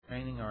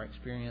training, our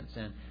experience,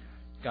 and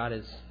God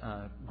has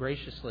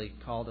graciously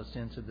called us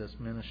into this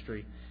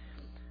ministry.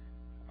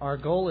 Our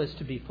goal is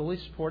to be fully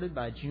supported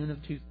by June of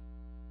 2020.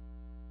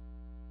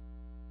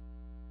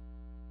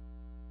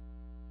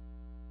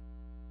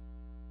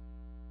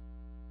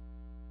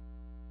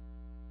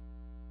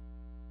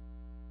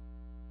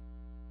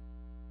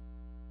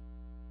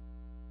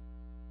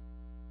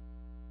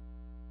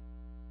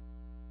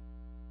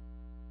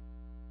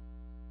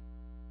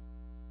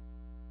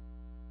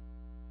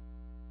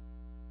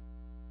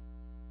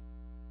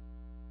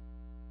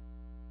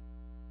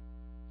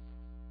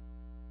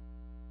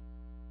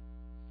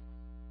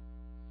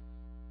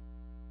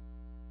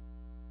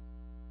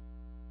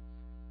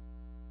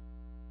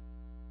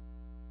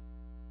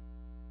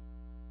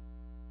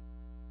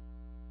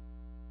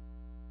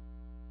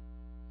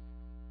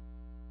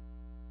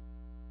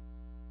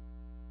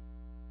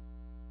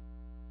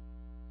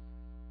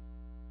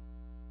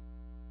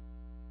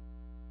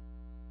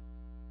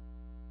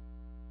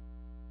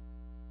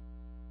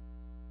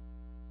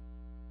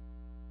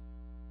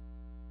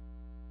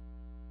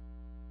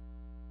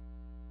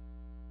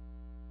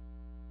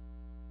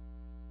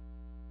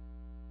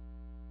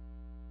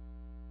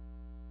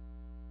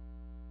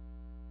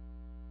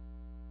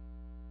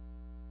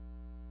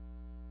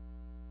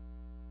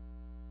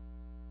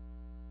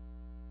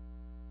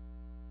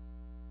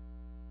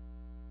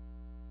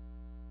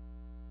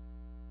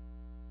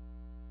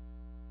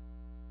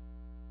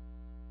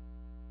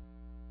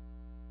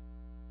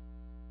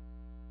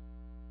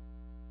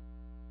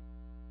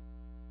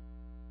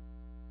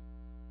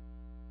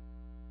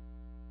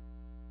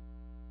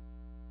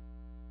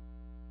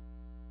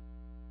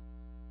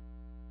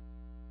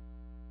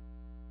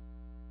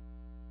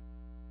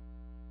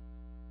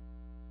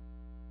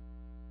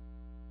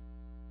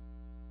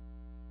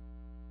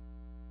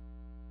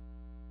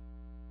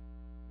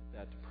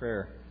 To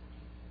prayer.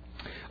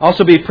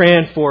 Also be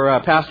praying for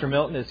Pastor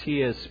Milton as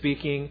he is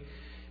speaking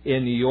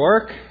in New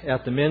York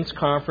at the men's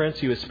conference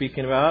he was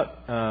speaking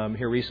about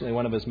here recently.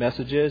 One of his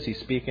messages, he's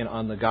speaking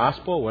on the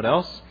gospel. What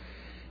else?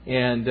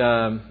 And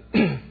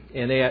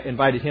they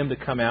invited him to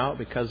come out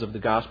because of the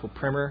gospel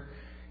primer.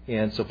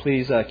 And so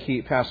please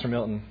keep Pastor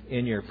Milton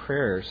in your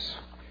prayers.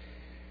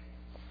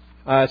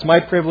 It's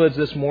my privilege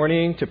this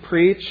morning to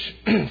preach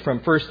from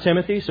 1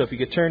 Timothy. So if you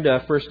could turn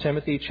to 1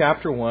 Timothy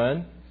chapter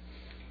 1.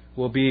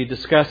 We'll be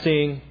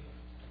discussing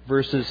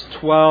verses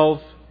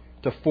 12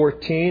 to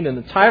 14. And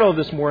the title of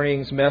this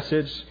morning's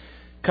message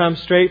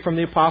comes straight from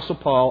the Apostle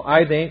Paul.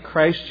 I thank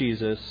Christ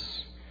Jesus,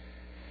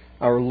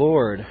 our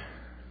Lord.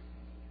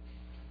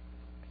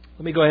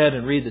 Let me go ahead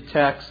and read the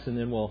text and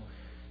then we'll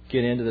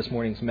get into this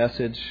morning's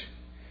message.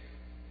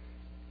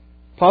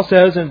 Paul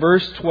says in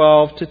verse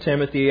 12 to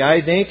Timothy,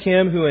 I thank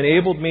Him who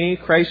enabled me,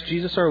 Christ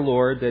Jesus our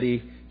Lord, that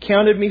He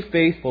counted me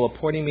faithful,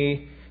 appointing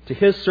me to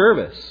His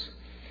service.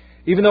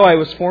 Even though I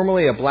was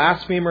formerly a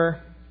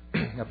blasphemer,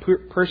 a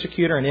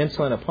persecutor, an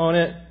insolent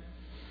opponent,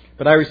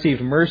 but I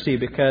received mercy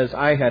because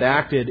I had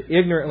acted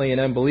ignorantly in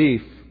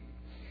unbelief.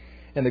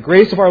 And the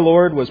grace of our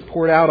Lord was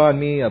poured out on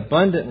me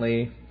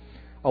abundantly,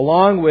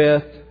 along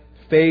with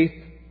faith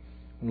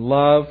and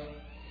love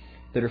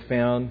that are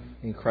found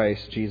in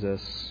Christ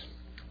Jesus.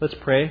 Let's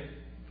pray.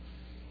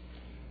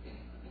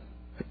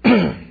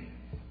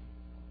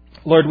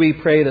 Lord, we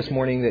pray this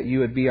morning that You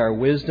would be our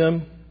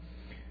wisdom.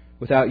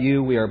 Without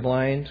You, we are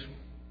blind.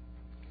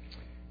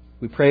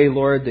 We pray,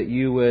 Lord, that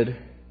You would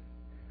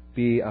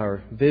be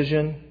our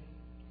vision.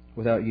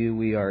 Without You,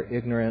 we are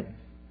ignorant.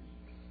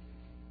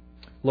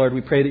 Lord,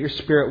 we pray that Your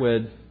Spirit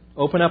would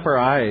open up our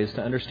eyes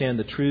to understand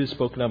the truths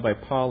spoken of by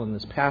Paul in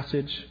this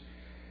passage.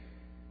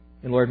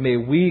 And Lord, may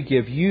we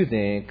give You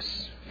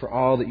thanks for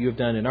all that You have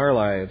done in our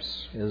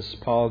lives, as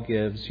Paul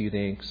gives You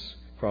thanks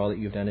for all that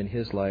You've done in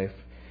his life.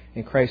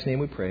 In Christ's name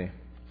we pray.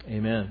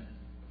 Amen.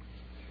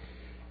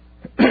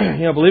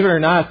 Believe it or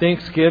not,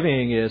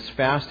 Thanksgiving is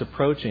fast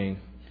approaching.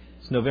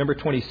 It's November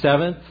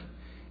 27th,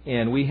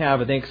 and we have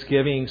a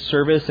Thanksgiving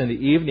service in the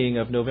evening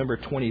of November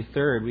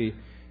 23rd. We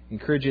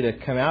encourage you to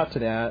come out to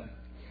that.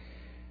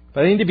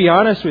 But I need to be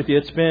honest with you,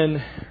 it's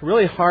been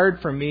really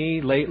hard for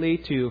me lately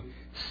to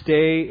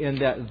stay in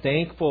that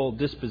thankful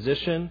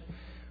disposition.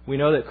 We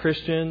know that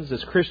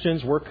as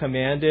Christians, we're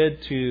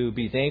commanded to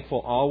be thankful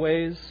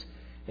always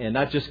and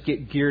not just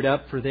get geared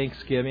up for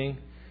Thanksgiving.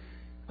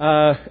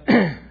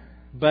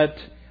 But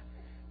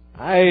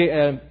I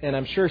am, and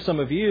I'm sure some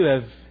of you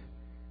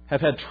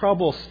have had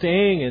trouble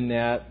staying in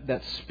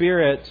that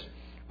spirit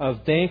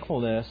of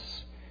thankfulness,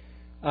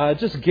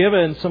 just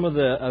given some of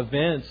the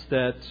events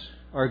that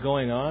are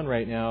going on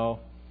right now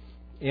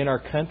in our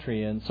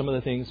country and some of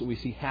the things that we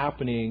see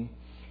happening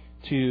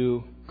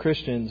to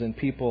Christians and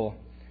people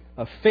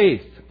of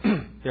faith.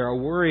 There are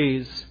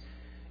worries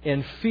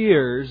and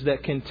fears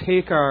that can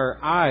take our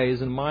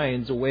eyes and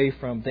minds away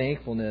from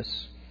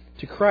thankfulness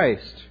to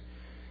Christ.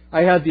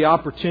 I had the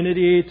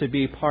opportunity to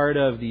be part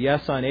of the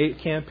Yes on 8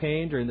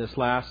 campaign during this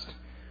last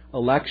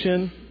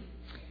election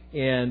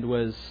and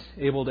was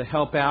able to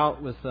help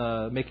out with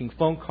making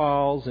phone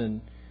calls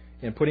and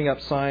putting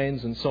up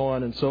signs and so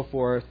on and so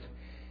forth.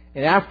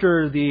 And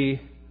after the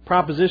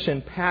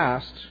proposition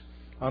passed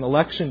on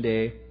Election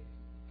Day,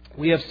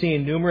 we have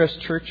seen numerous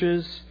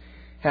churches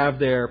have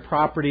their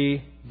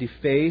property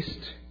defaced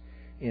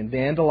and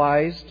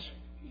vandalized.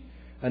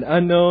 An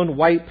unknown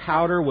white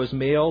powder was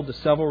mailed to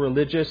several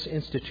religious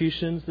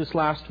institutions this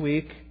last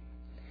week.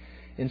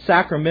 In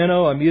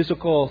Sacramento, a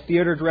musical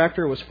theater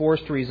director was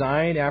forced to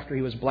resign after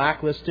he was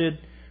blacklisted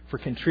for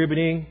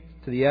contributing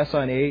to the Yes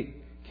on 8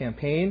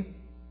 campaign.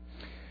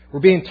 We're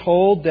being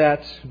told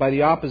that by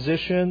the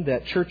opposition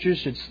that churches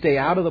should stay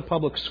out of the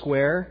public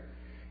square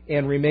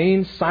and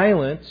remain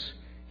silent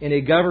in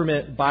a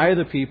government by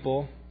the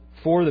people,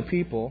 for the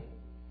people.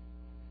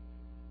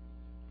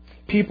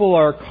 People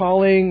are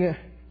calling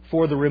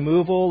for the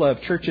removal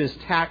of churches'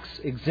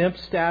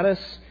 tax-exempt status,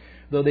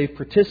 though they've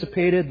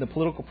participated in the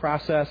political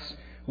process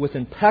with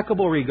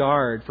impeccable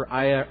regard for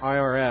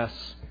IRS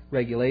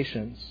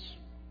regulations.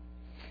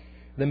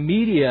 The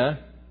media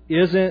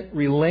isn't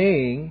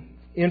relaying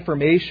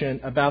information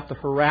about the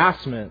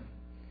harassment,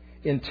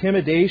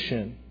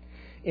 intimidation,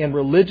 and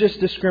religious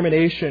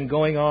discrimination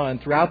going on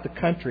throughout the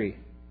country.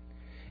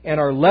 And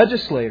our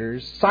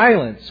legislators'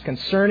 silence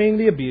concerning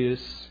the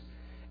abuse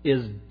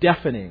is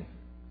deafening.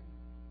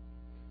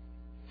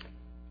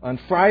 On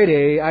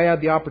Friday, I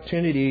had the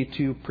opportunity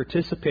to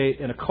participate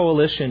in a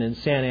coalition in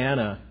Santa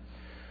Ana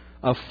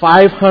of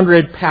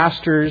 500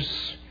 pastors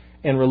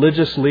and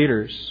religious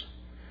leaders.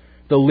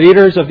 The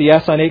leaders of the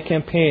Yes on 8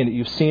 campaign that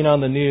you've seen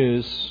on the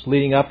news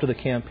leading up to the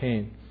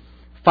campaign.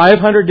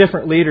 500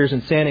 different leaders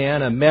in Santa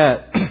Ana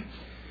met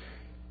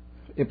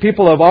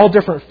people of all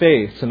different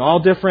faiths and all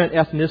different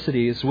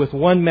ethnicities with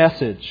one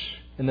message.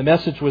 And the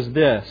message was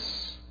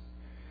this: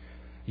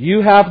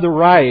 you have the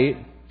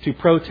right to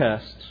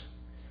protest.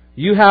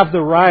 You have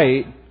the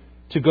right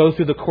to go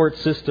through the court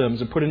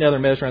systems and put another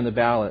measure on the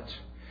ballot.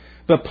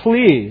 But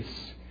please,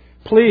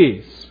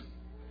 please,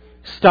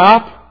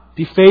 stop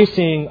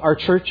defacing our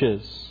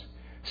churches.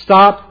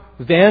 Stop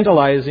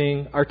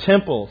vandalizing our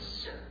temples.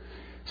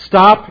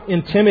 Stop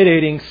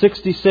intimidating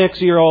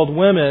 66-year-old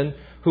women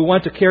who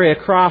want to carry a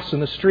cross in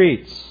the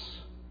streets.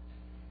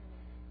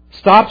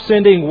 Stop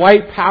sending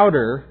white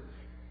powder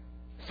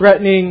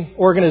threatening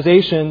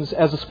organizations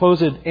as a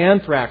supposed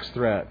anthrax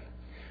threat.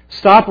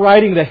 Stop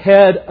writing the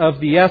head of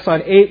the Yes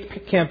on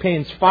 8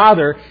 campaign's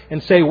father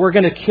and say, we're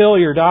going to kill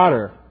your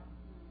daughter.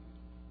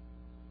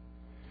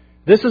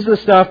 This is the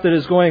stuff that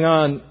is going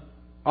on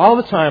all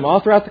the time, all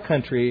throughout the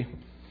country.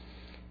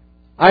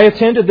 I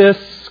attended this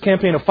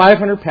campaign of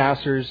 500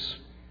 pastors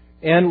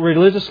and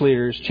religious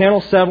leaders.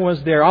 Channel 7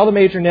 was there. All the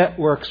major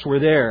networks were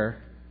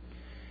there.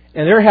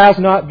 And there has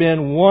not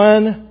been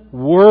one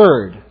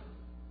word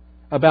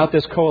about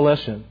this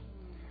coalition.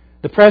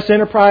 The Press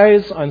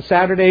Enterprise on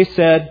Saturday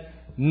said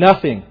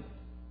nothing.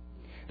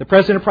 The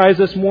Press Enterprise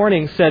this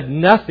morning said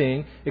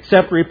nothing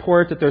except to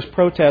report that there's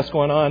protests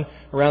going on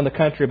around the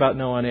country about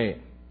No on 8.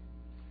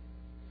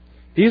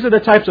 These are the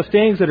types of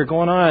things that are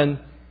going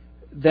on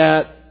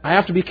that I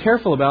have to be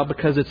careful about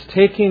because it's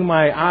taking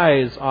my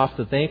eyes off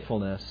the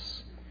thankfulness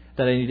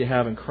that I need to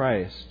have in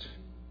Christ.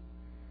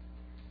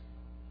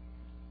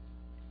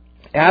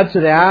 Add to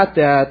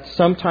that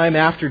sometime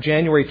after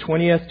January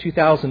 20th,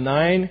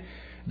 2009,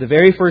 the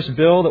very first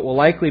bill that will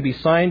likely be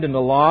signed into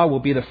law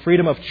will be the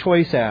Freedom of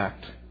Choice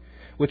Act,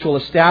 which will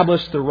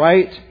establish the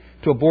right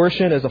to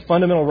abortion as a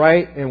fundamental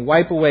right and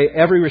wipe away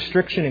every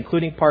restriction,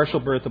 including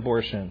partial birth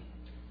abortion.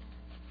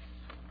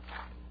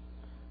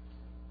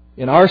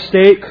 In our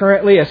state,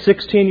 currently, a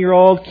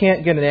 16-year-old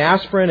can't get an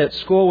aspirin at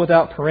school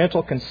without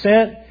parental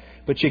consent,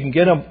 but she can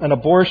get an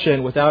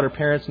abortion without her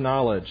parents'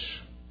 knowledge.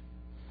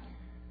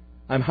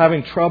 I'm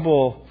having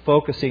trouble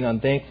focusing on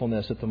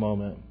thankfulness at the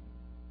moment.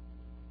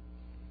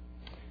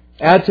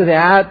 Add to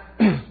that,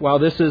 while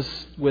this is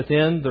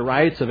within the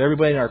rights of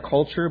everybody in our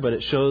culture, but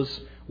it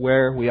shows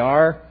where we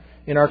are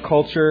in our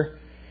culture,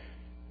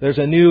 there's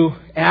a new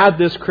ad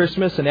this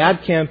Christmas, an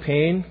ad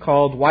campaign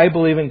called Why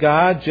Believe in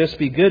God? Just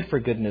Be Good for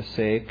Goodness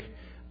Sake,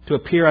 to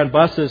appear on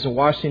buses in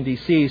Washington,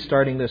 D.C.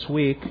 starting this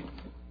week.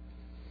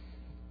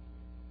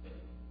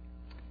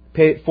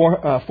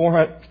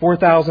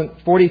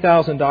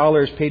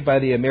 $40,000 paid by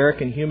the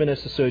American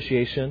Humanist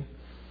Association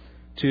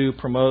to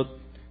promote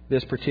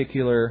this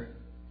particular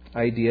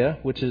idea,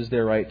 which is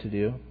their right to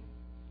do.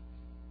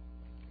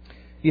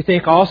 You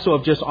think also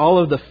of just all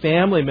of the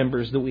family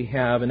members that we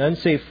have and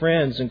unsaved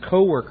friends and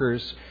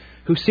co-workers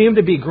who seem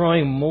to be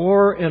growing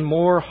more and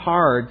more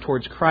hard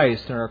towards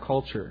Christ in our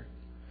culture.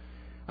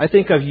 I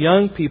think of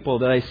young people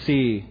that I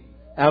see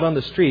out on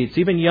the streets,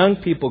 even young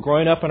people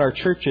growing up in our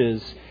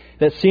churches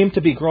that seem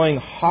to be growing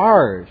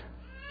hard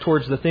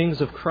towards the things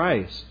of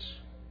Christ.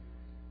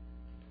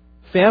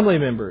 Family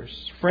members,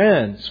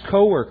 friends,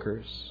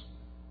 co-workers,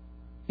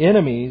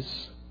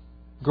 enemies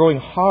growing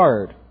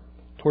hard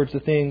towards the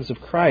things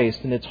of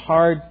Christ, and it's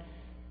hard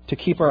to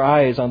keep our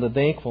eyes on the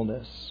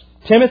thankfulness.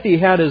 Timothy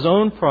had his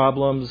own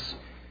problems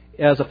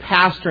as a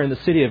pastor in the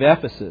city of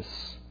Ephesus.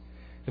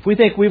 If we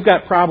think we've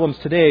got problems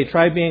today,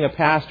 try being a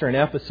pastor in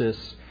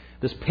Ephesus,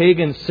 this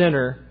pagan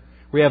center.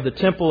 We have the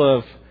temple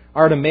of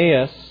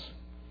Artemis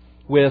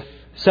with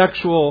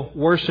sexual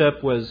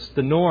worship was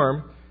the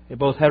norm.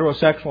 Both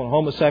heterosexual and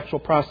homosexual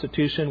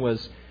prostitution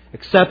was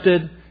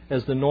accepted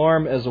as the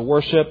norm, as a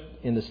worship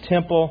in this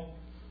temple.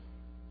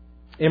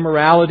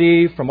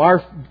 Immorality, from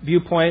our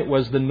viewpoint,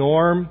 was the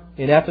norm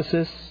in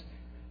Ephesus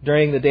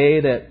during the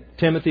day that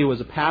Timothy was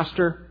a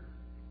pastor.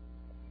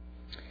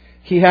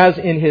 He has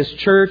in his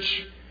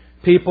church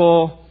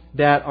people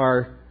that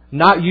are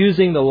not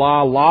using the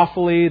law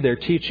lawfully. They're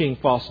teaching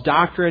false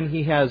doctrine.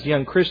 He has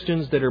young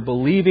Christians that are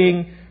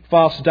believing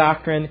false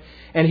doctrine.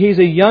 And he's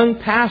a young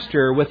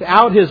pastor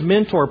without his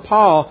mentor,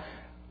 Paul,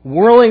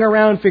 whirling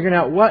around figuring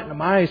out, what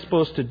am I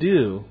supposed to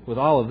do with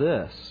all of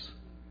this?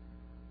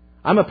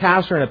 I'm a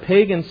pastor in a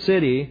pagan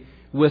city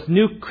with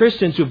new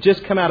Christians who have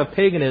just come out of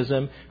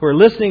paganism, who are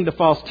listening to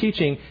false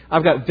teaching.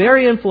 I've got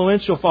very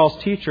influential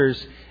false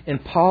teachers,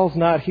 and Paul's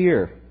not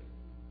here.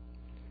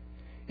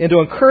 And to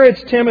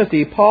encourage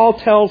Timothy, Paul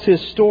tells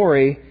his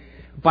story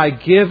by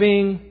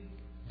giving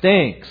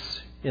thanks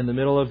in the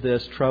middle of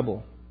this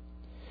trouble.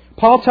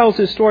 Paul tells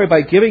his story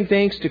by giving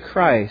thanks to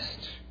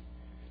Christ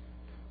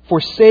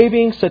for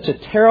saving such a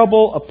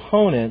terrible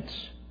opponent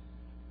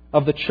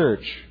of the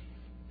church.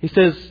 He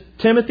says,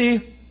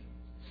 Timothy,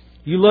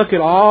 you look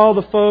at all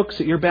the folks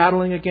that you're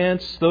battling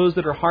against, those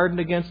that are hardened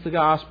against the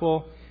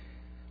gospel.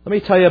 Let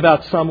me tell you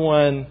about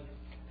someone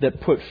that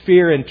put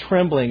fear and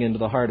trembling into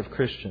the heart of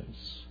Christians.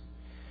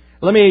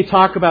 Let me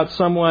talk about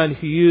someone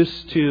who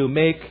used to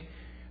make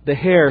the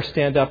hair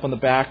stand up on the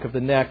back of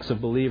the necks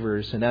of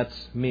believers, and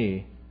that's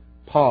me,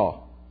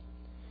 Paul.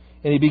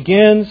 And he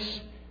begins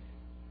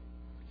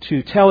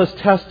to tell his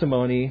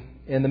testimony,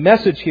 and the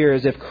message here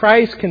is, if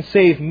Christ can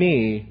save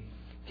me,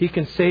 He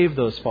can save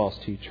those false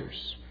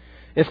teachers.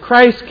 If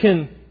Christ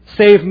can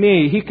save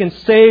me, He can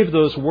save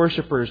those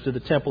worshipers to the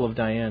temple of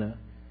Diana.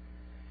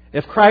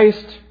 If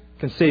Christ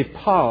can save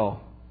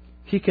Paul,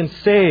 He can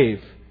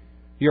save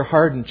your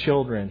hardened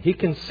children. He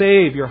can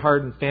save your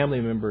hardened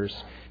family members.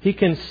 He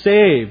can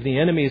save the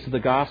enemies of the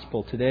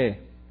gospel today.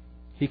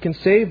 He can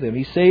save them.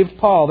 He saved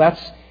Paul.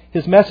 That's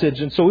his message.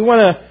 And so we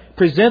want to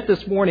present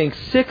this morning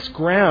 6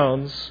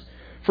 grounds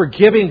for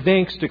giving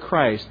thanks to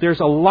Christ. There's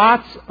a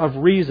lot of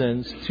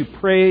reasons to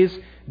praise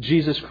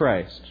Jesus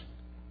Christ.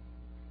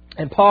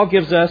 And Paul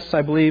gives us,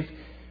 I believe,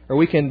 or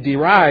we can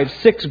derive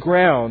 6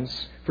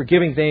 grounds for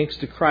giving thanks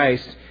to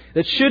Christ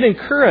that should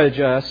encourage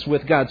us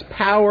with God's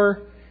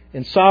power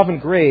and sovereign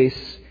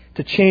grace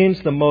to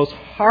change the most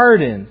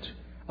hardened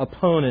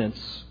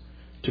opponents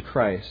to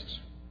Christ.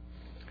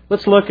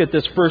 Let's look at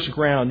this first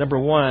ground. Number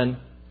 1,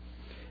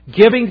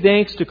 giving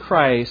thanks to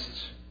Christ.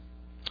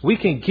 We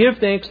can give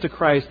thanks to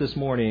Christ this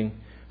morning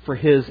for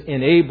His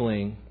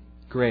enabling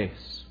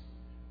grace.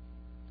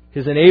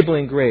 His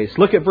enabling grace.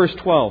 Look at verse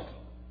 12.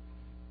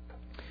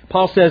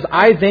 Paul says,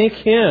 I thank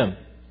Him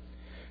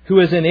who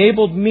has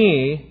enabled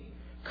me,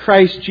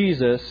 Christ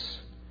Jesus,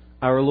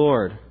 our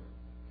Lord.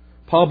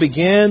 Paul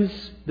begins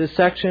this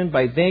section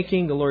by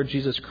thanking the Lord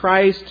Jesus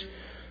Christ,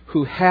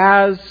 who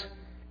has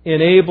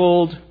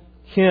enabled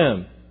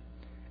him,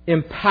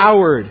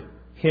 empowered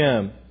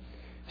him,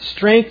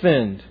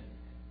 strengthened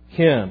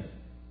him.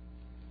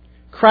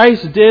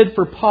 Christ did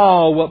for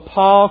Paul what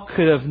Paul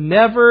could have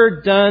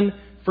never done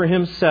for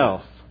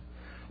himself.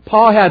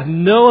 Paul had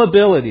no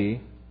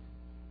ability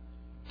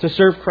to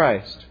serve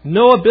Christ,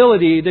 no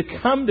ability to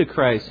come to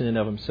Christ in and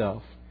of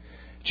himself.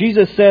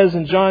 Jesus says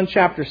in John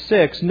chapter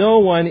 6, no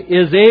one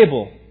is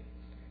able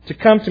to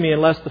come to me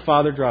unless the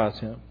Father draws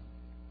him.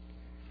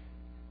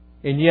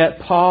 And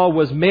yet Paul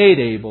was made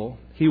able,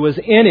 he was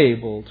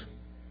enabled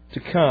to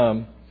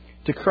come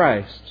to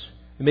Christ.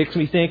 It makes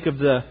me think of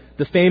the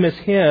famous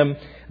hymn,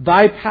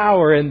 Thy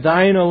power and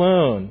Thine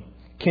alone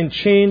can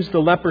change the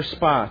leper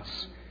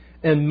spots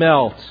and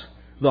melt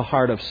the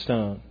heart of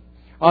stone.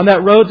 On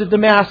that road to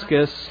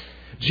Damascus,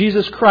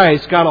 Jesus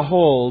Christ got a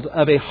hold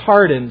of a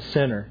hardened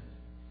sinner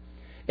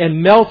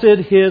and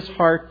melted his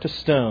heart to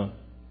stone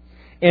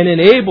and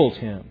enabled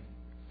him,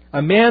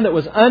 a man that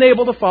was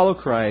unable to follow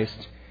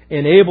Christ,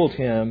 enabled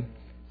him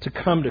to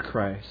come to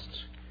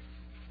Christ.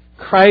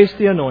 Christ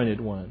the Anointed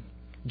One,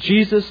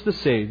 Jesus the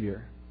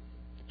Savior,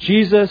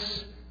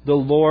 Jesus the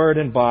Lord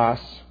and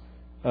boss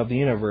of the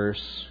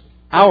universe,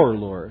 our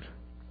Lord,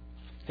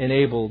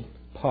 enabled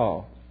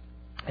Paul.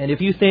 And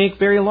if you think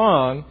very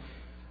long,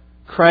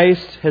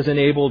 Christ has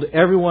enabled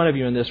every one of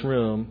you in this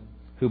room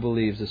who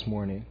believes this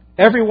morning.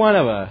 Every one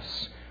of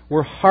us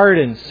were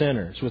hardened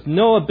sinners with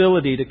no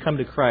ability to come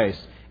to Christ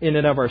in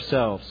and of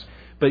ourselves.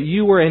 But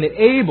you were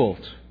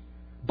enabled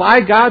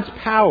by God's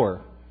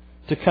power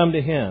to come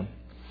to Him.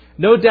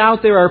 No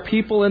doubt there are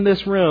people in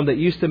this room that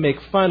used to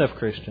make fun of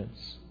Christians.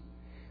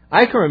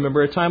 I can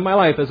remember a time in my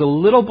life as a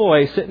little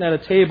boy sitting at a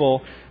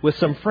table with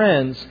some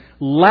friends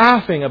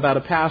laughing about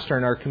a pastor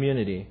in our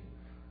community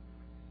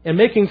and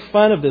making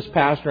fun of this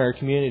pastor in our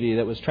community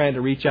that was trying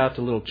to reach out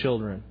to little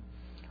children.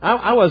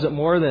 I wasn't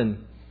more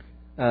than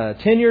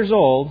 10 years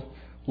old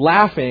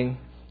laughing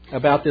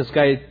about this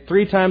guy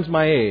 3 times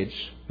my age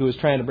who was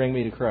trying to bring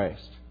me to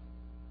Christ.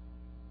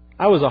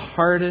 I was a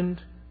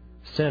hardened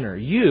sinner.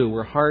 You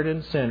were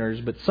hardened sinners,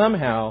 but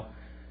somehow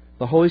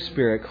the Holy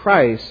Spirit,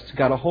 Christ,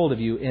 got a hold of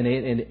you and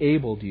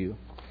enabled you.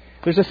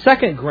 There's a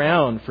second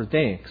ground for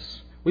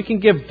thanks. We can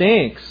give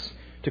thanks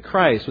to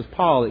Christ with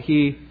Paul that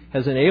He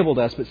has enabled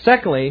us. But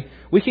secondly,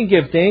 we can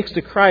give thanks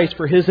to Christ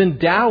for His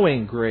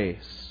endowing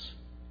grace.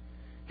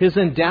 His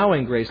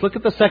endowing grace. Look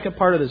at the second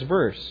part of this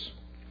verse.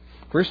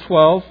 Verse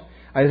 12,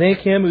 I thank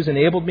Him who's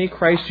enabled me,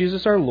 Christ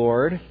Jesus our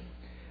Lord,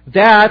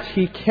 that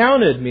He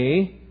counted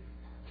me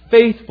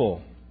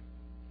faithful.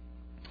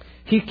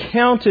 He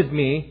counted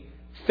me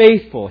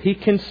faithful. He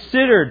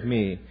considered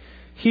me.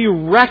 He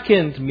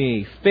reckoned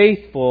me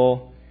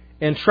faithful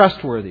and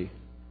trustworthy.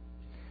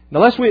 Now,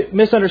 lest we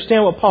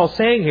misunderstand what Paul's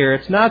saying here,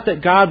 it's not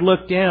that God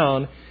looked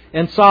down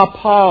and saw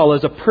Paul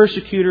as a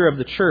persecutor of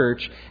the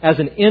church, as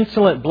an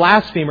insolent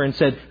blasphemer, and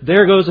said,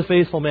 there goes a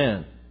faithful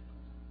man.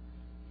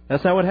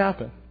 That's not what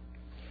happened.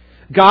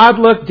 God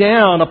looked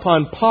down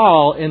upon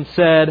Paul and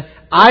said,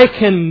 I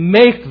can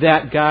make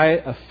that guy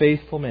a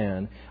faithful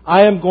man.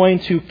 I am going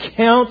to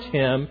count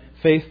him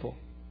faithful.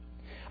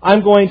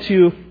 I'm going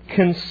to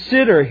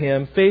consider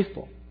him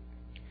faithful.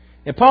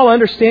 And Paul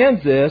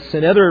understands this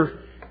in other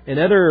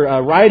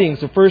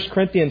writings. In 1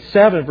 Corinthians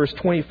 7, verse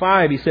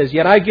 25, he says,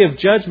 yet I give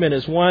judgment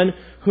as one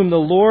whom the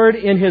Lord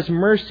in His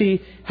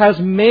mercy has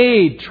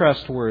made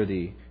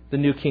trustworthy, the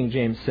New King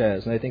James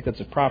says. And I think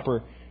that's a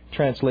proper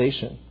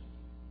translation.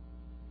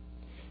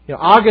 You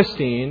know,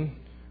 Augustine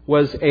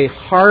was a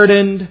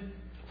hardened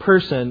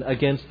person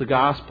against the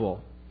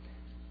gospel.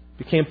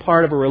 Became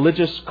part of a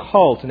religious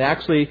cult and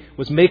actually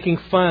was making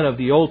fun of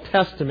the Old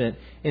Testament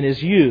in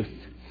his youth.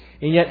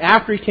 And yet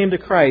after he came to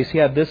Christ, he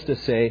had this to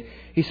say.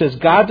 He says,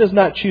 God does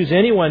not choose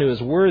anyone who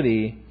is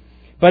worthy,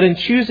 but in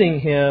choosing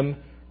him,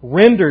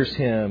 renders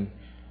him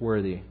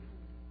worthy.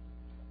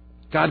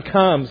 God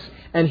comes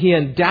and He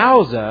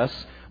endows us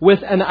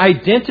with an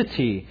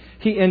identity.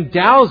 He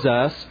endows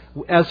us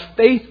as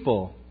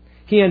faithful.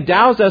 He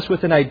endows us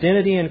with an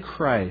identity in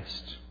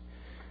Christ.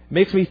 It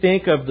makes me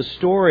think of the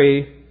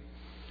story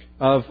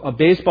of a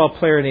baseball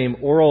player named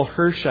Orel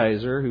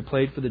Hershiser, who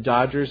played for the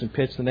Dodgers and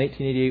pitched the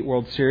 1988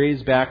 World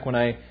Series back when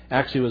I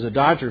actually was a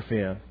Dodger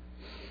fan.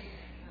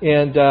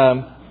 And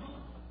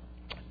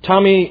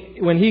Tommy,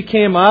 when he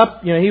came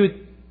up, you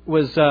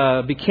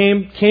know, he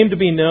came to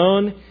be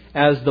known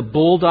as the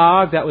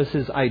Bulldog. That was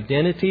his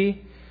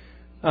identity.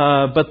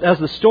 But as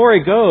the story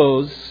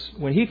goes,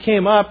 when he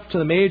came up to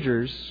the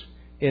majors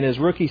in his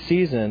rookie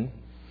season,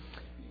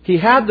 he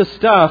had the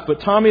stuff,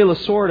 but Tommy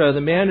Lasorda,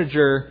 the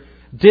manager,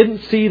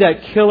 didn't see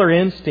that killer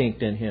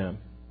instinct in him.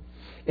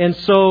 And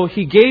so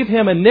he gave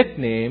him a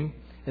nickname,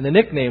 and the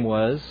nickname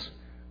was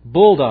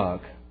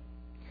Bulldog.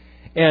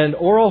 And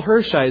Orel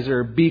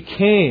Hershiser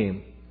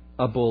became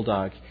a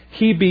Bulldog.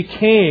 He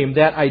became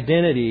that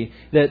identity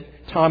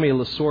that Tommy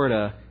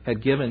Lasorda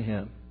had given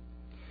him.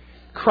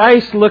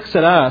 Christ looks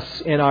at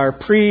us in our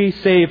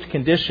pre-saved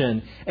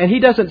condition, and He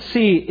doesn't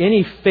see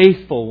any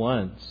faithful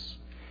ones.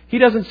 He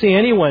doesn't see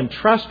anyone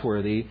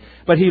trustworthy,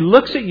 but He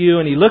looks at you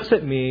and He looks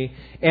at me,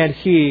 and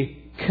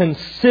He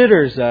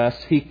considers us,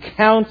 He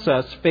counts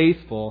us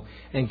faithful,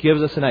 and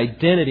gives us an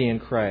identity in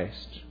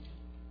Christ.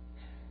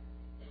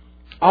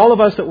 All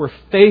of us that were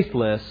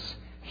faithless,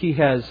 He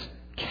has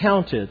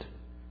counted,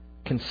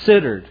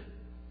 considered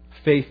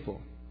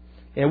faithful.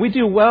 And we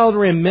do well to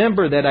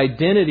remember that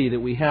identity that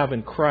we have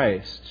in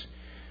Christ.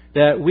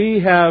 That we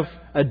have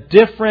a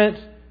different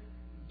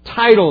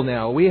title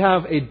now.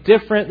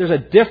 There's a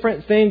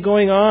different thing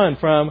going on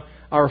from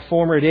our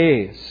former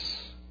days.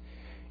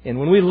 And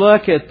when we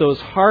look at those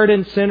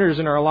hardened sinners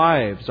in our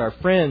lives, our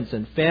friends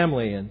and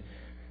family and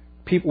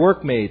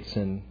workmates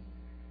and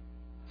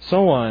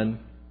so on,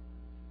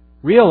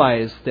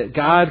 realize that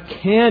God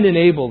can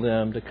enable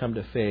them to come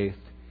to faith,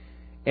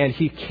 and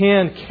He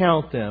can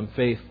count them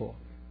faithful.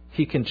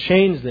 He can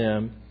change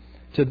them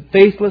to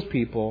faithless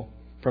people,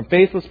 from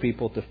faithless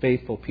people to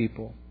faithful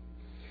people.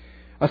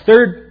 A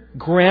third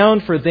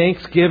ground for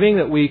thanksgiving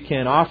that we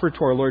can offer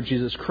to our Lord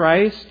Jesus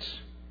Christ,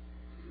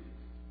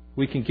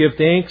 we can give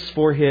thanks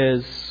for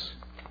His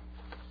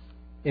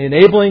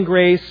enabling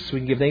grace. We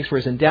can give thanks for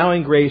His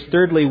endowing grace.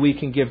 Thirdly, we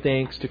can give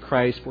thanks to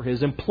Christ for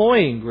His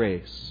employing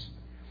grace.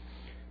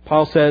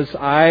 Paul says,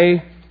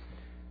 I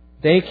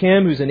thank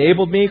Him who's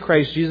enabled me,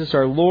 Christ Jesus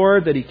our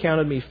Lord, that He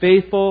counted me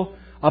faithful,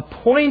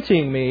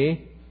 appointing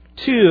me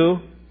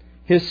to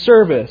His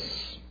service.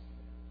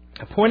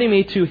 Appointing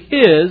me to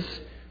His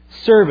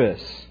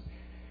service.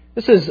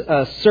 This is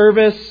a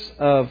service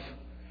of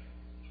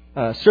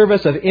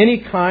any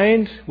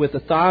kind with the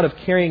thought of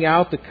carrying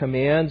out the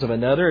commands of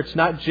another. It's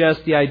not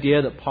just the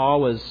idea that Paul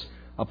was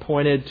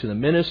appointed to the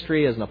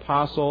ministry as an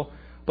apostle,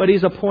 but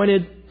he's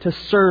appointed to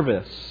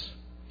service.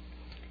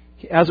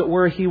 As it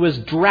were, he was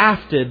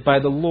drafted by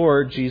the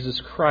Lord Jesus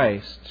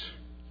Christ.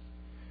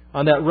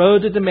 On that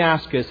road to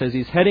Damascus, as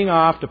he's heading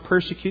off to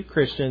persecute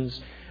Christians,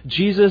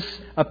 Jesus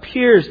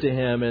appears to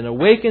him and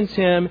awakens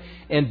him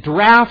and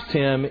drafts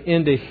him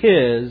into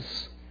His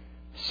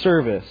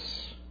service.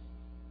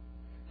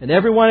 And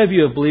every one of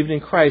you who have believed in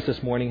Christ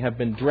this morning have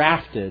been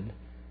drafted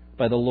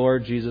by the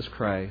Lord Jesus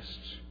Christ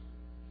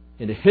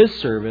into His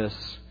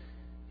service,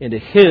 into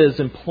His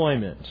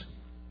employment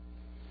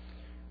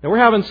Now, we're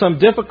having some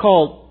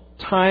difficult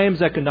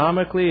times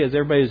economically, as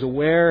everybody's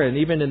aware, and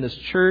even in this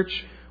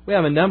church, we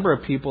have a number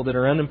of people that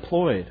are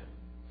unemployed.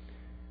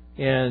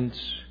 And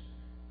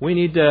we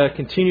need to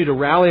continue to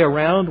rally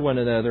around one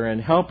another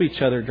and help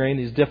each other during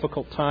these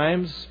difficult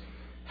times.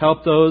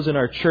 Help those in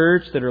our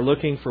church that are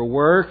looking for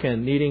work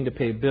and needing to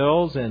pay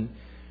bills. And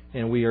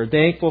we are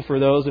thankful for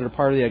those that are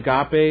part of the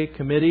Agape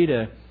Committee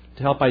to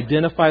help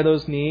identify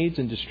those needs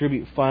and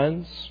distribute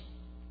funds.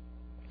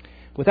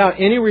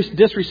 Without any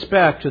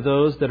disrespect to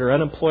those that are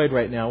unemployed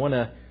right now, I want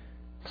to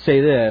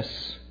say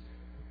this.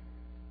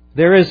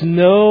 There is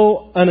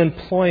no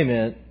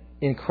unemployment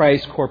in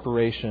Christ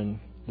Corporation,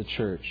 the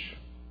church.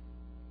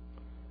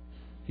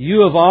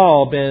 You have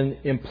all been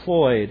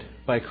employed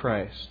by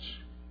Christ,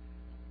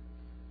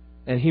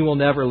 and He will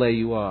never lay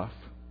you off.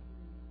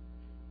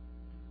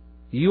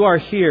 You are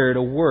here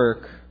to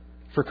work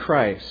for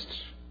Christ.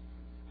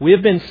 We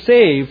have been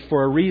saved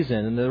for a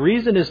reason, and the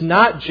reason is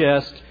not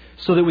just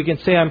so that we can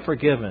say, I'm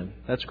forgiven.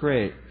 That's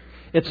great.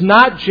 It's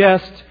not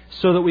just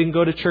so that we can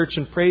go to church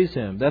and praise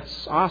Him.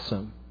 That's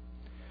awesome.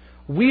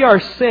 We are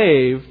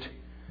saved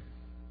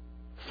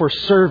for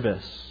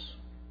service.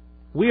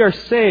 We are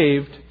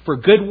saved for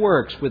good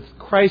works with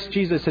Christ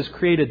Jesus has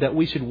created that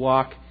we should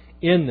walk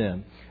in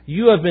them.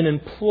 You have been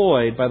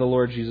employed by the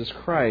Lord Jesus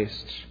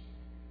Christ.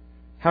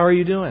 How are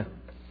you doing?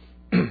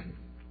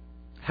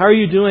 How are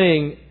you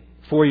doing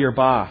for your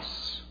boss,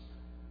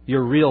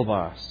 your real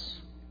boss,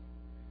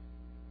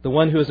 the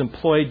one who has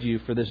employed you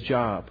for this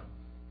job,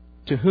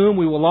 to whom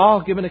we will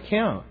all give an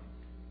account?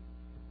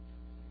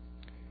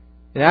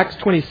 In Acts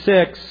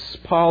 26,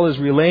 Paul is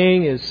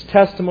relaying his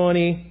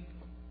testimony,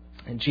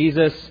 and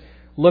Jesus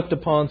looked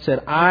upon and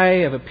said, I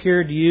have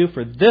appeared to you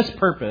for this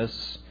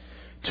purpose,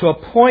 to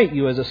appoint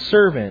you as a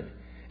servant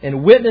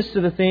and witness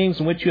to the things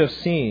in which you have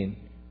seen,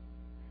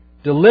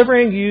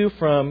 delivering you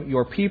from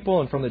your people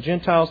and from the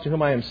Gentiles to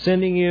whom I am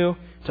sending you,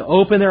 to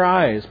open their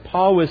eyes.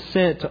 Paul was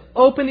sent to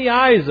open the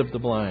eyes of the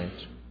blind.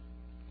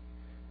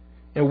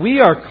 And we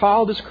are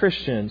called as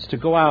Christians to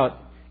go out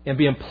and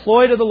be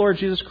employed of the Lord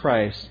Jesus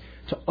Christ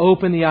to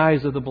open the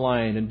eyes of the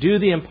blind and do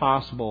the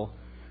impossible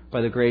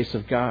by the grace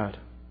of God.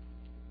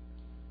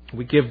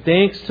 We give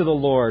thanks to the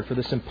Lord for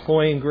this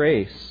employing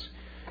grace.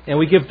 And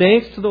we give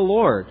thanks to the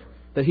Lord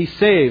that He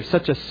saved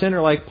such a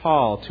sinner like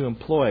Paul to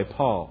employ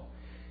Paul.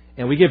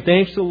 And we give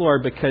thanks to the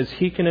Lord because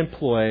He can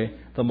employ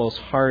the most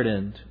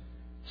hardened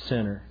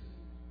sinner.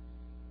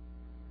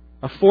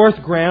 A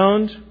fourth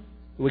ground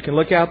we can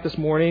look at this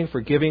morning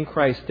for giving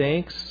Christ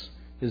thanks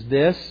is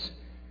this.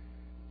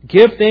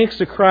 Give thanks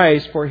to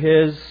Christ for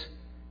His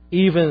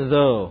even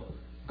though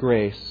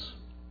grace.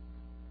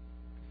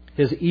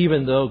 His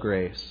even though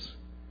grace.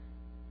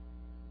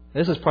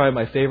 This is probably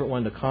my favorite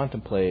one to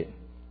contemplate.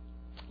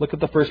 Look at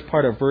the first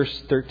part of verse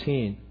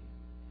 13.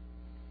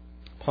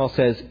 Paul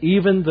says,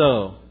 even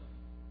though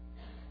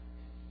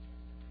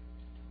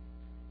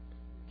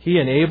He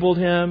enabled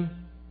him,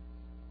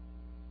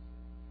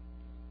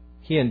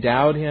 He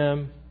endowed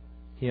him,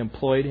 He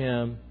employed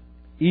him,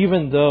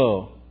 even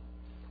though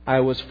I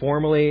was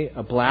formerly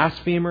a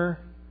blasphemer,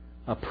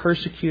 a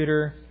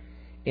persecutor,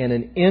 and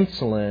an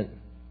insolent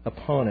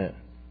opponent.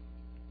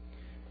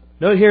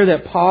 Note here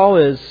that Paul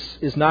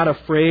is not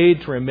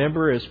afraid to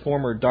remember his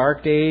former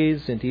dark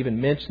days and to even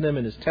mention them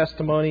in his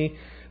testimony,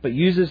 but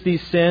uses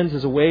these sins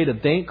as a way to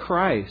thank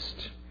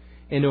Christ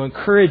and to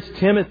encourage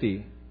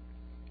Timothy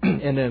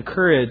and to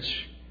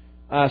encourage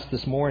us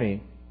this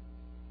morning.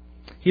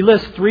 He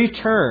lists 3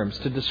 terms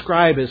to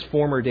describe his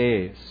former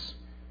days.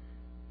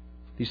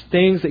 These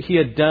things that he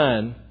had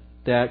done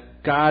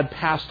that God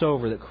passed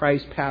over, that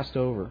Christ passed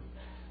over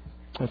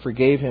and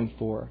forgave him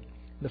for.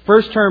 The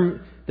first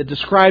term that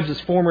describes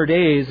his former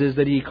days is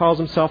that he calls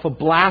himself a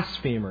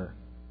blasphemer.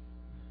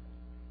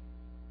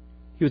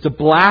 He was a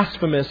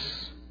blasphemous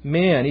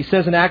man. He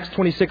says in Acts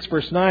 26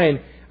 verse 9,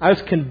 I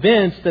was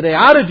convinced that I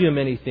ought to do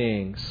many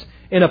things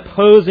in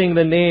opposing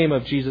the name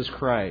of Jesus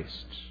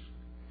Christ.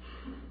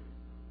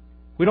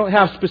 We don't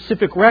have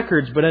specific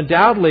records, but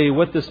undoubtedly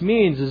what this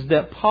means is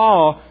that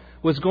Paul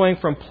was going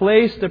from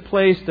place to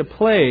place to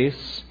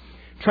place,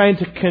 trying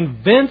to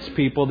convince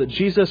people that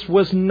Jesus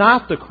was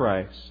not the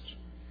Christ,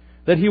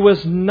 that He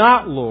was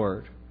not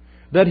Lord,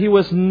 that He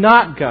was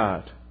not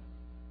God.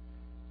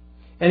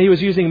 And he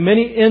was using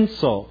many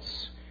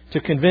insults to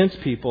convince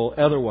people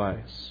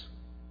otherwise.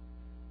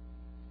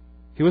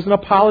 He was an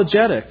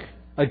apologetician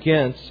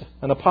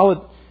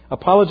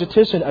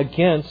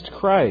against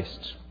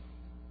Christ.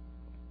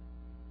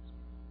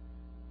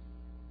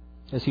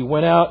 As he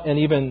went out and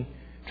even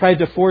tried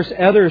to force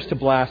others to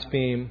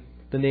blaspheme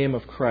the name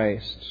of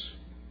Christ.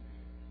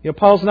 You know,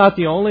 Paul's not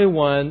the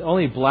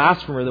only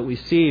blasphemer that we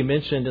see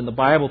mentioned in the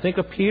Bible. Think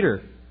of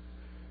Peter.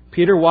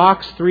 Peter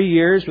walks 3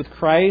 years with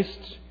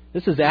Christ.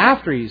 This is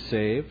after he's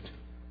saved.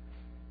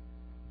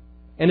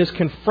 And is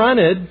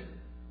confronted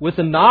with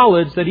the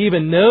knowledge that he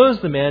even knows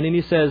the man. And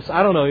he says,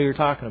 I don't know who you're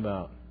talking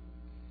about.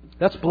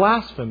 That's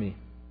blasphemy.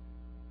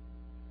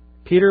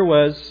 Peter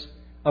was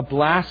a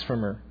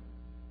blasphemer.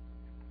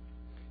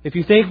 If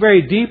you think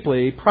very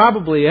deeply,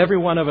 probably every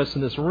one of us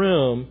in this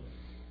room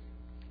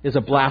is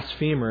a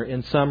blasphemer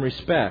in some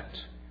respect.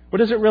 What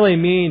does it really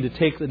mean to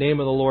take the name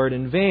of the Lord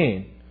in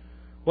vain?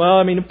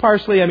 Well,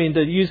 partially,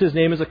 to use His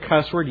name as a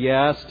cuss word,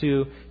 yes.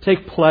 To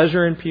take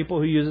pleasure in people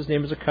who use His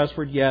name as a cuss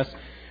word, yes.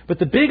 But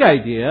the big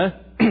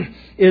idea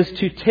is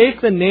to take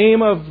the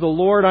name of the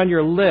Lord on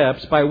your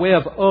lips by way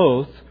of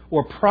oath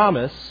or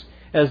promise,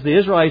 as the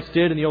Israelites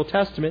did in the Old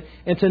Testament,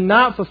 and to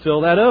not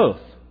fulfill that oath.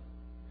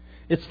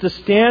 It's to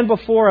stand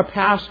before a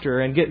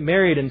pastor and get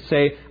married and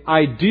say,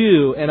 I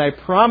do, and I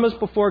promise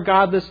before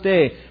God this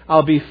day,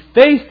 I'll be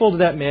faithful to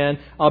that man,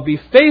 I'll be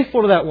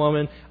faithful to that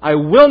woman, I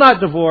will not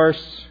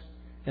divorce,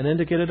 and then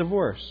to get a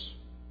divorce.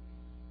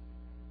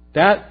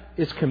 That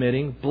is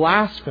committing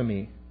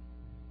blasphemy.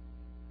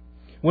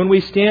 When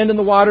we stand in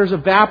the waters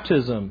of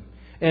baptism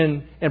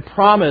and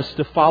promise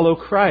to follow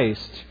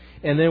Christ,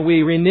 and then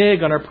we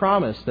renege on our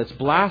promise, that's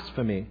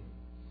blasphemy.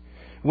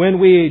 When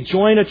we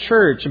join a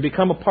church and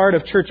become a part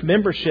of church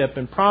membership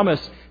and promise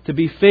to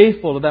be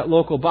faithful to that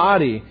local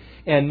body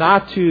and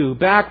not to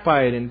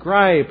backbite and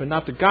gripe and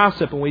not to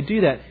gossip, and we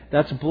do that,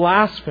 that's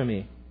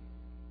blasphemy.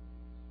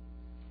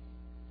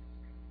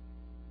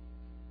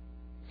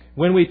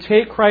 When we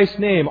take Christ's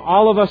name,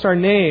 all of us are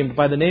named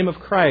by the name of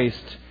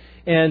Christ,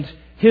 and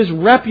His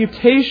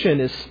reputation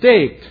is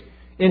staked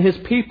in His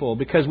people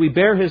because we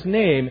bear His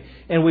name,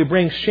 and we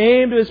bring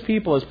shame to His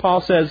people, as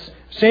Paul says,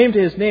 shame to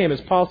His name,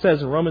 as Paul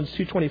says in Romans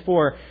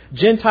 2:24,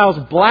 Gentiles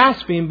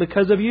blaspheme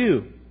because of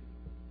you.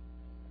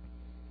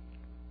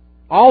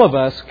 All of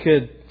us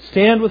could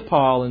stand with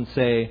Paul and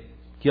say,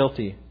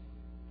 guilty.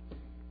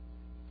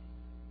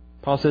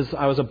 Paul says,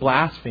 I was a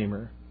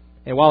blasphemer.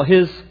 And while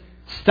his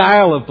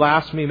style of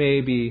blasphemy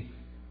may be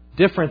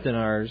different than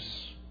ours,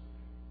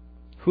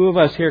 who of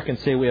us here can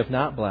say we have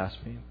not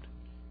blasphemed?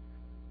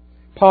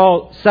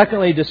 Paul,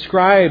 secondly,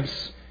 describes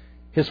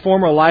his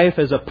former life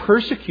as a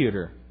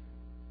persecutor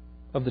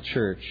of the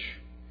church.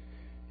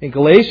 In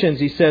Galatians,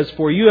 he says,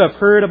 For you have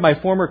heard of my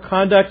former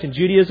conduct in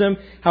Judaism,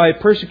 how I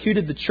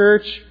persecuted the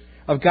church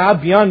of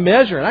God beyond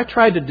measure, and I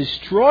tried to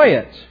destroy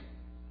it.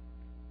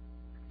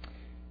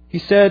 He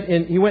said,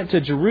 and he went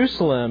to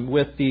Jerusalem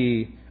with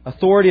the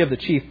authority of the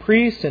chief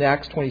priests in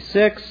Acts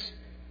 26,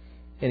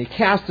 and he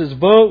cast his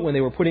vote when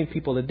they were putting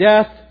people to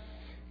death.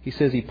 He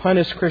says he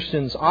punished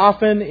Christians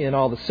often in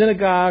all the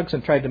synagogues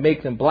and tried to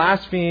make them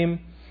blaspheme.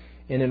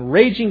 And in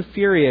raging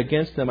fury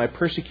against them, I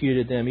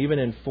persecuted them even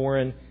in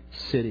foreign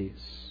cities.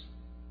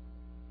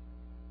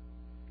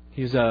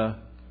 He's a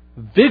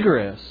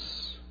vigorous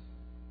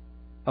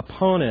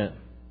opponent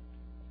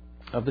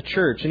of the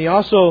church. And he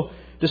also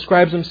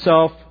describes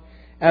himself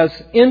as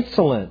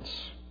insolent,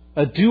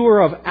 a doer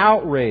of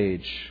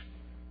outrage.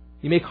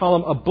 You may call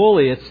him a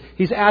bully.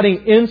 He's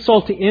adding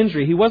insult to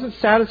injury. He wasn't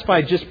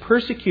satisfied just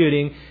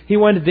persecuting. He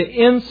wanted to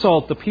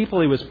insult the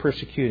people he was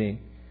persecuting.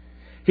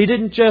 He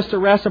didn't just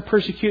arrest and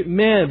persecute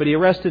men, but he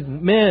arrested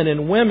men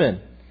and women,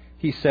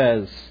 he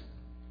says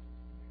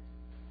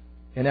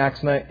in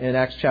Acts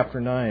chapter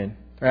 9,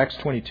 or Acts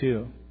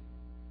 22.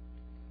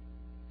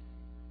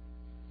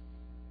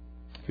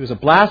 He was a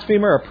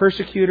blasphemer, a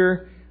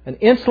persecutor, an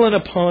insolent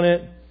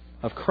opponent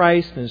of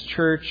Christ and His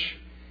church.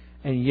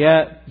 And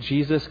yet,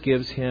 Jesus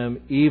gives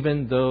him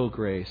even though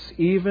grace.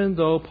 Even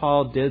though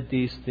Paul did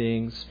these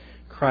things,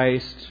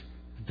 Christ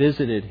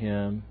visited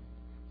him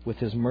with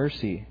His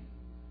mercy.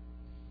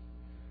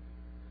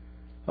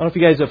 I don't know if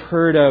you guys have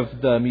heard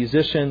of the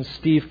musician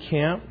Steve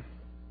Camp.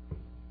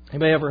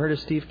 Anybody ever heard of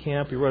Steve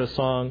Camp? He wrote a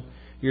song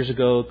years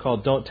ago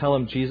called Don't Tell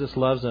Him Jesus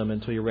Loves Him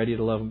Until You're Ready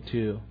to Love Him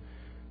Too.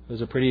 It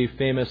was a pretty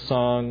famous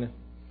song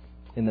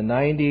in the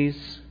 90s.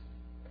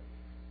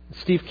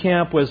 Steve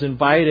Camp was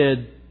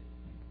invited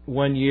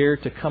one year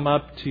to come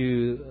up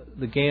to one of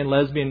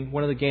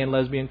the gay and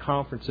lesbian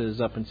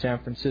conferences up in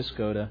San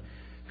Francisco to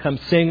come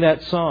sing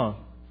that song,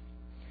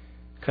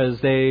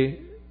 because they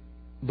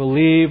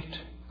believed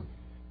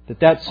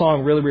that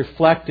song really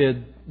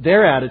reflected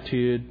their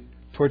attitude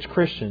towards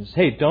Christians.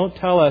 Hey, don't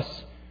tell us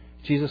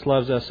Jesus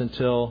loves us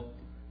until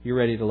you're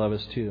ready to love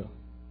us too.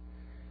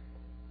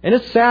 And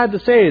it's sad to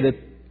say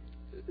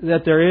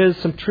that there is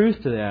some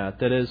truth to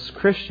that as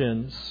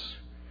Christians,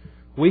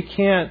 we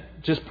can't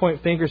just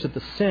point fingers at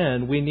the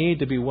sin. We need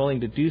to be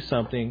willing to do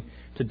something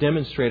to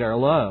demonstrate our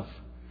love.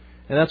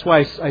 And that's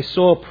why I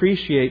so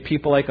appreciate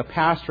people like a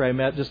pastor I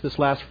met just this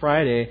last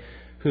Friday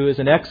who is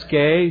an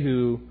ex-gay,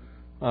 who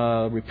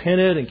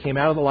repented and came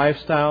out of the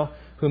lifestyle,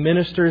 who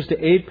ministers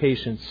to AIDS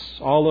patients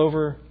all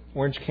over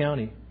Orange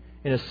County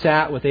and has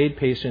sat with AIDS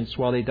patients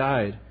while they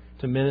died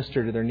to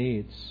minister to their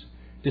needs.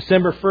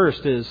 December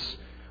 1st is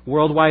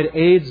Worldwide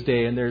AIDS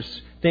Day, and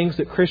there's things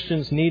that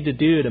Christians need to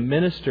do to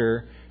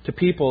minister to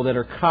people that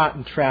are caught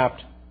and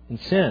trapped in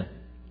sin.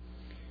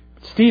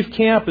 Steve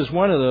Camp is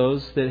one of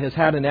those that has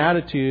had an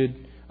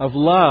attitude of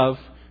love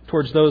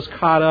towards those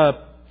caught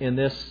up in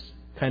this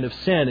kind of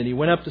sin. And he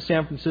went up to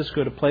San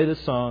Francisco to play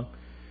this song.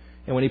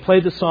 And when he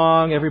played the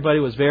song, everybody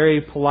was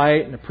very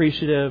polite and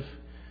appreciative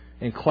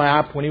and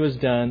clapped when he was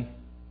done.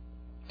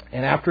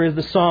 And after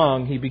the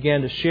song, he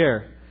began to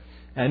share.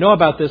 And I know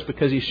about this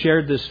because he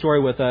shared this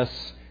story with us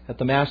at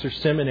the Master's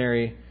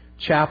Seminary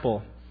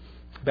Chapel.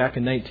 back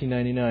in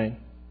 1999.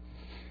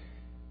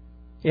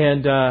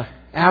 And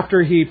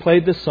after he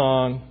played the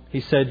song,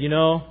 he said,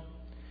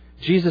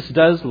 Jesus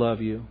does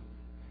love you,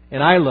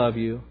 and I love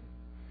you.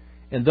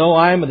 And though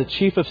I am the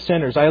chief of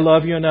sinners, I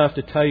love you enough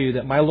to tell you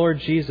that my Lord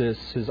Jesus,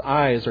 His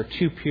eyes are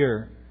too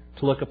pure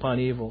to look upon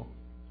evil.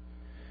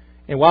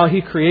 And while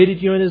He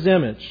created you in His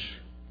image,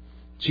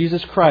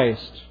 Jesus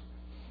Christ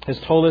has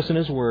told us in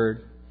His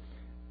Word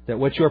that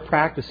what you are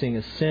practicing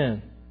is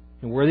sin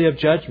and worthy of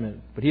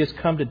judgment. But He has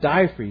come to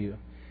die for you.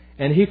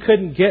 And He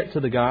couldn't get to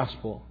the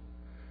gospel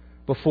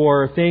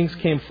before things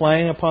came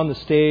flying upon the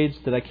stage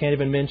that I can't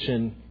even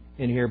mention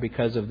in here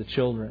because of the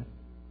children.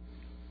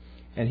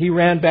 And he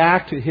ran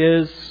back to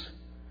his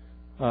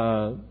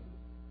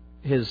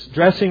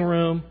dressing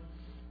room,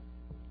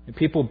 and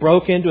people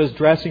broke into his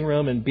dressing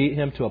room and beat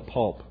him to a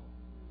pulp.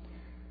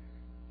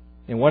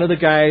 And one of the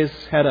guys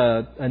had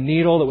a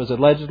needle that was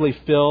allegedly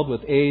filled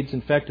with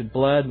AIDS-infected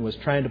blood and was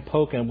trying to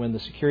poke him when the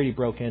security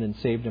broke in and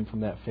saved him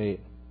from that fate.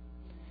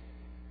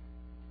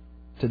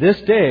 To this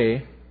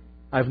day,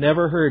 I've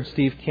never heard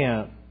Steve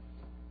Camp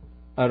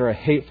utter a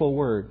hateful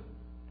word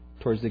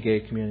towards the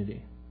gay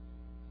community.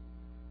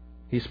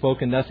 He's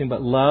spoken nothing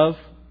but love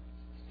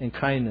and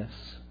kindness.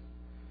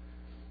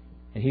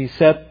 And he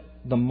set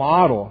the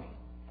model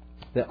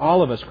that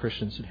all of us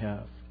Christians should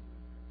have.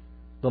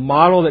 The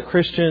model that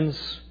Christians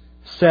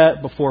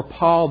set before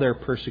Paul, their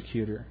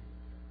persecutor.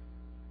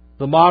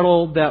 The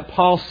model that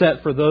Paul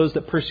set for those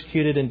that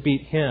persecuted and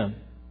beat him.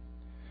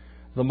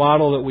 The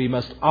model that we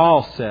must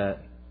all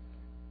set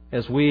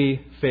as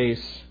we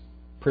face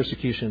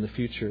persecution in the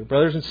future.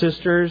 Brothers and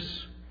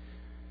sisters,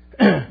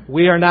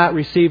 we are not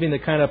receiving the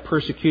kind of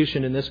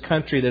persecution in this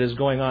country that is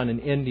going on in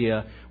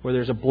India, where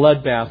there's a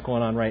bloodbath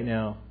going on right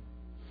now.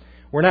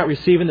 We're not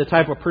receiving the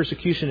type of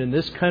persecution in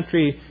this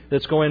country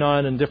that's going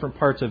on in different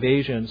parts of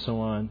Asia and so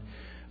on.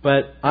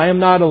 But I am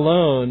not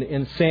alone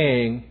in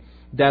saying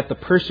that the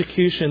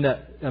persecution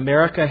that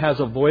America has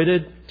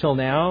avoided till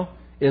now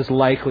is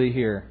likely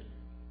here.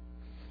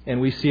 And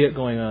we see it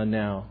going on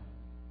now.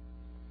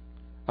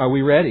 Are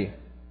we ready?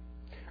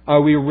 Are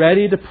we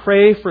ready to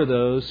pray for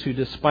those who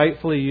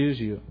despitefully use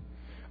you?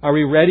 Are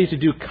we ready to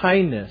do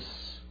kindness?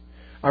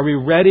 Are we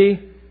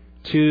ready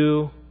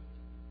to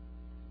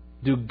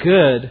do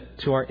good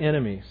to our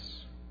enemies?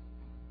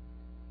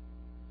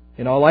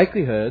 In all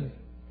likelihood,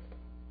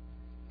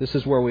 this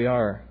is where we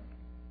are.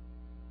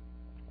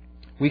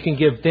 We can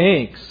give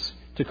thanks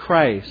to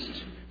Christ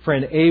for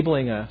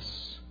enabling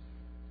us,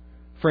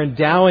 for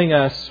endowing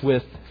us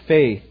with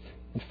faith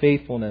and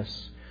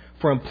faithfulness,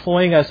 for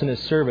employing us in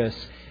His service,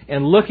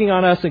 and looking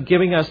on us and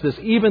giving us this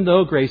even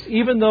though grace,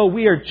 even though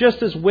we are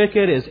just as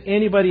wicked as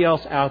anybody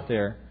else out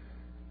there,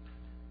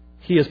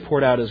 He has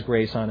poured out His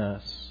grace on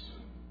us.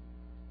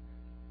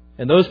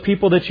 And those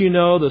people that you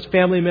know, those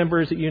family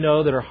members that you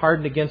know that are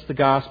hardened against the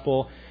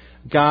gospel,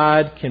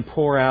 God can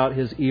pour out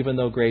His even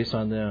though grace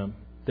on them.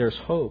 There's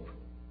hope.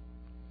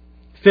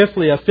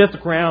 Fifthly, a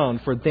fifth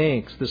ground for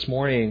thanks this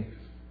morning.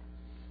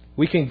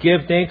 We can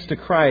give thanks to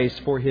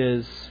Christ for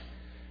His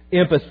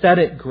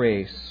empathetic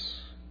grace.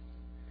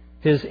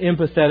 His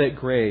empathetic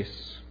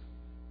grace.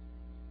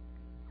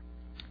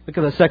 Look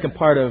at the second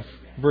part of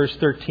verse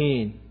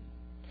 13.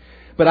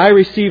 But I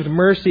received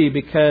mercy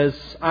because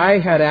I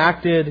had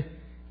acted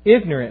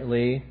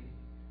ignorantly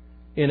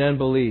in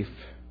unbelief.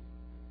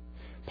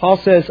 Paul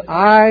says,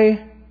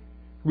 I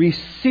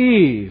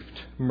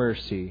received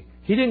mercy.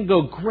 He didn't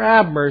go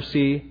grab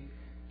mercy,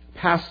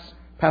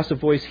 passive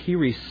voice. He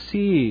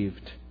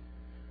received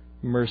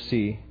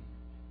mercy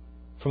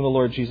from the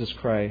Lord Jesus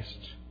Christ.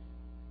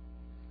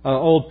 An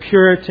old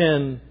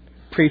Puritan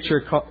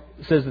preacher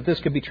says that this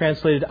could be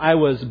translated, I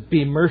was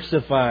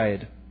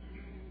bemercified.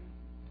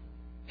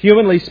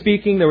 Humanly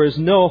speaking, there was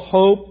no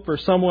hope for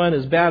someone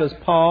as bad as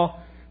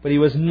Paul, but he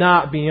was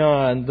not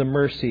beyond the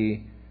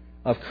mercy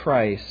of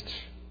Christ.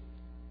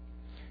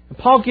 And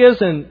Paul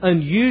gives an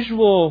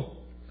unusual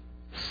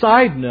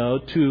side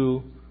note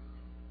to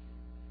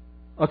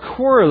a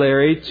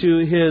corollary to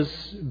his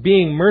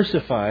being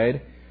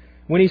mercified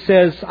when he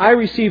says, I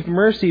received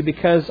mercy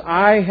because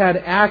I had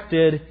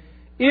acted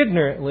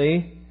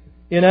ignorantly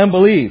in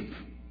unbelief.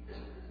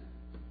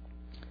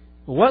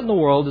 Well, what in the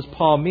world does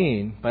Paul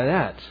mean by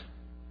that?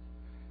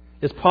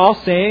 Is Paul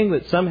saying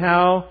that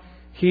somehow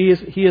he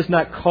is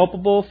not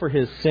culpable for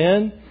his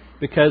sin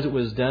because it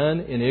was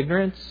done in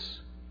ignorance?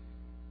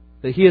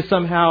 That he is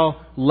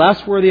somehow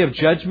less worthy of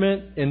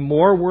judgment and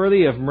more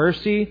worthy of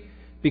mercy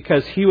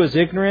because he was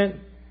ignorant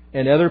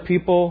and other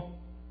people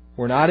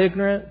were not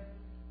ignorant?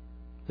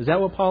 Is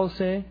that what Paul is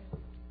saying?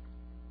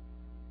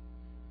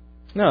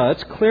 No,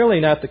 that's clearly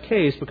not the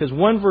case, because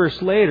one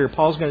verse later,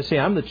 Paul's going to say,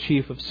 I'm the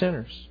chief of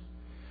sinners.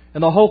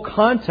 And the whole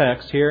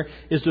context here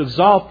is to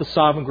exalt the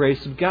sovereign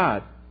grace of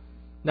God,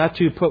 not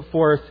to put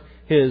forth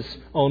His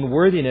own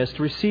worthiness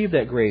to receive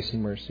that grace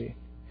and mercy.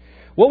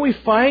 What we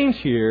find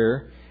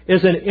here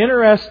is an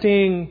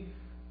interesting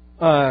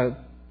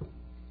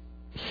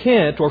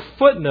hint or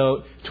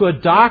footnote to a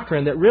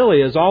doctrine that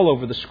really is all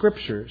over the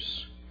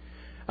Scriptures.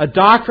 A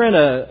doctrine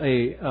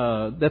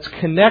that's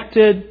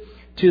connected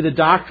to the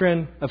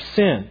doctrine of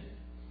sin.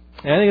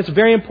 And I think it's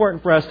very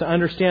important for us to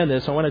understand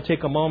this. I want to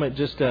take a moment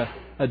just to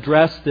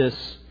address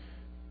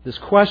this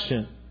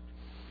question.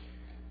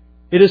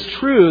 It is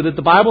true that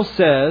the Bible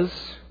says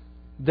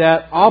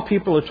that all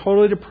people are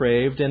totally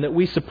depraved and that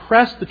we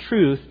suppress the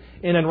truth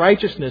in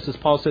unrighteousness, as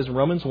Paul says in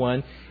Romans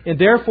 1, and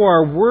therefore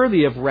are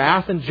worthy of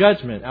wrath and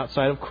judgment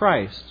outside of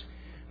Christ.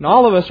 And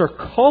all of us are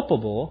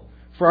culpable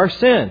for our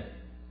sin.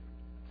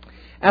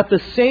 At the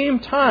same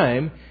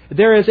time,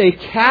 there is a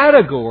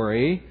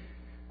category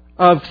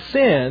of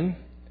sin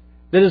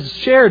that is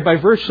shared by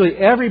virtually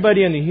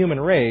everybody in the human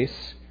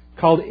race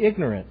called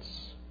ignorance.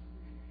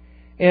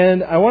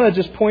 And I want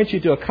to just point you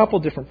to a couple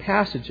different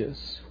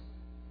passages.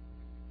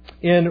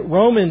 In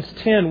Romans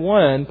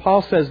 10:1,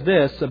 Paul says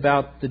this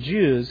about the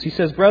Jews. He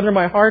says, "Brethren,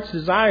 my heart's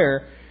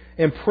desire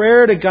and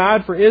prayer to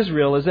God for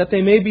Israel is that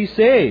they may be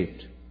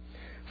saved.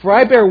 For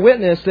I bear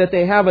witness that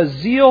they have a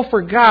zeal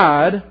for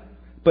God,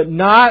 but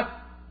not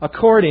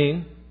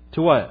according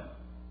to" what?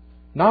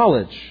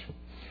 Knowledge.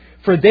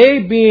 "For they,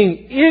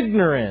 being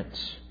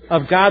ignorant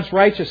of God's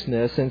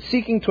righteousness and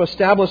seeking to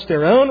establish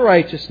their own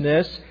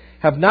righteousness,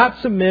 have not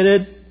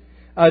submitted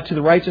to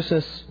the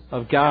righteousness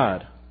of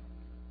God."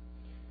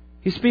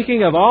 He's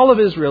speaking of all of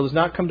Israel who has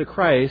not come to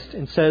Christ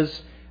and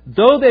says,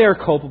 though they are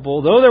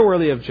culpable, though they're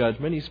worthy of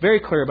judgment, he's very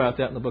clear about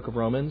that in the book of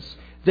Romans,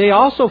 they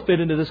also fit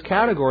into this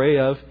category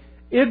of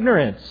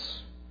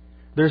ignorance.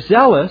 They're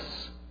zealous,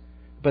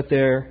 but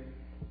they're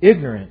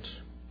ignorant.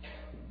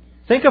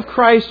 Think of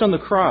Christ on the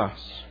cross.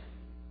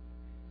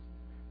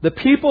 The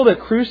people that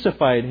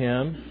crucified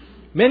Him,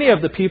 many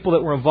of the people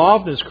that were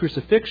involved in His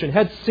crucifixion,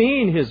 had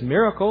seen His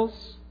miracles.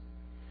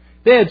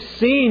 They had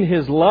seen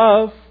His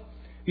love.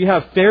 You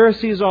have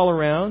Pharisees all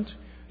around.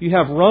 You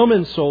have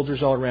Roman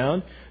soldiers all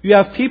around. You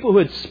have people who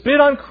had spit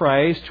on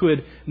Christ, who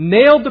had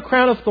nailed the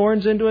crown of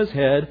thorns into His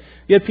head.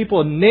 You had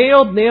people who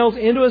nailed nails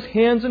into His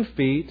hands and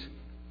feet.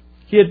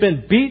 He had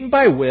been beaten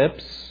by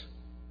whips.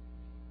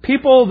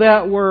 People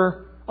that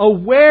were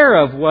aware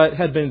of what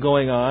had been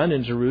going on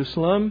in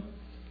Jerusalem.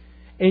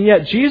 And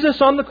yet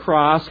Jesus on the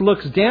cross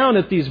looks down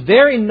at these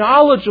very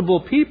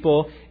knowledgeable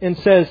people and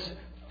says,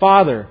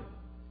 "Father,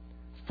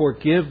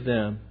 forgive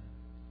them,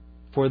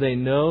 for they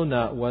know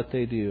not what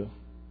they do."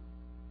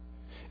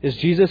 Is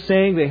Jesus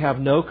saying they have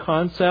no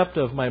concept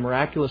of my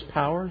miraculous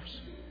powers?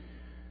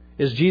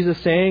 Is Jesus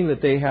saying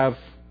that they have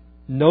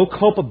no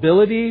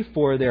culpability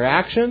for their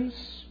actions?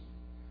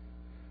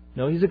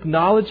 No, He's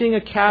acknowledging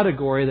a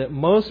category that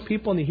most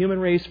people in the human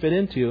race fit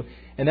into,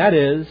 and that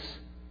is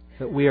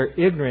that we are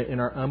ignorant in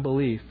our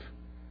unbelief.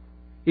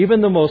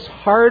 Even the most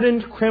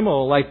hardened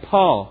criminal like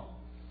Paul,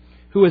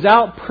 who was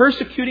out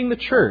persecuting the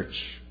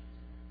church,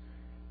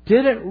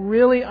 didn't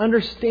really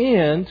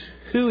understand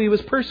who he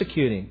was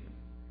persecuting.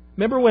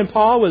 Remember when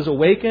Paul was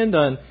awakened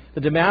on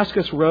the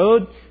Damascus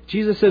road?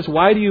 Jesus says,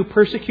 "Why do you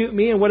persecute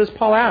me?" And what does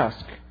Paul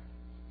ask?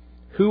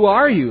 "Who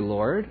are you,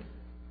 Lord?"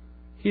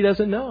 He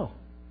doesn't know.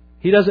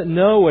 He doesn't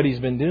know what he's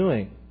been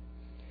doing.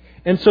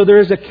 And so there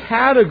is a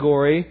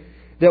category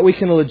that we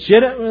can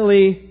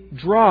legitimately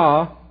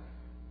draw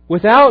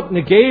without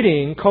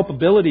negating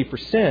culpability for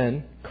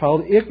sin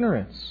called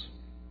ignorance.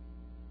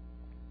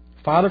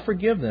 "Father,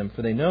 forgive them,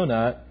 for they know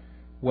not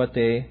what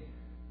they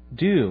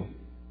do."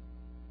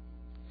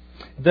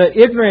 The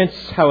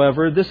ignorance,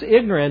 however, this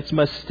ignorance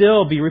must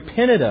still be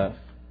repented of.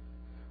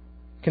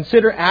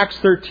 Consider Acts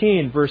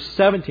 13, verse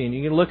 17.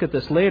 You can look at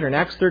this later. In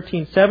Acts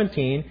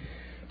 13:17,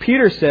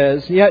 Peter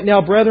says, "Yet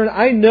now, brethren,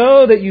 I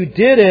know that you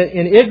did it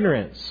in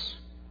ignorance."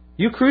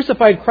 You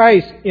crucified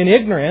Christ in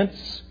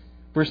ignorance.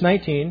 Verse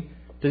 19,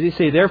 does he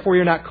say, "Therefore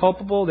you're not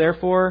culpable,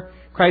 therefore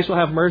Christ will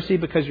have mercy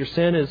because your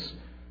sin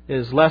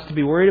is less to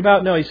be worried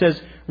about"? No, he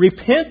says,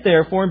 "Repent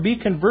therefore and be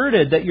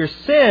converted, that your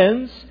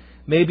sins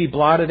may be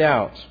blotted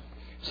out,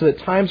 so that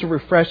times of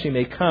refreshing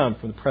may come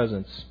from the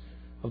presence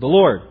of the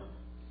Lord."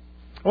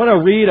 I want to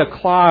read a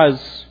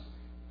clause,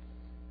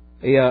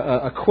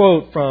 a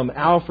quote from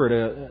Alford,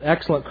 an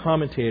excellent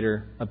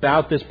commentator,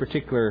 about this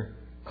particular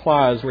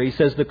clause, where he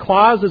says, "The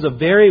clause is a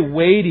very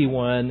weighty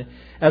one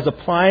as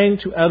applying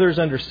to others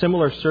under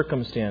similar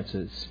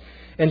circumstances,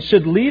 and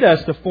should lead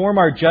us to form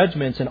our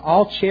judgments in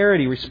all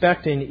charity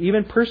respecting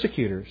even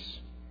persecutors.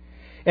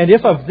 And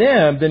if of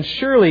them, then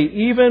surely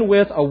even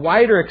with a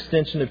wider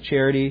extension of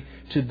charity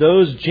to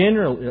those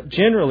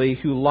generally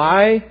who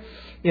lie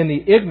in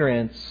the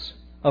ignorance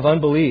of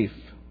unbelief,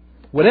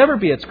 whatever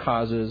be its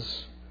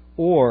causes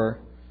or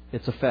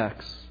its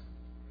effects."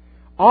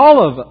 All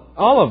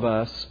of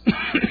us,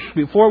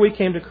 before we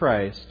came to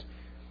Christ,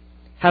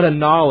 had a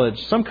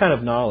knowledge, some kind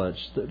of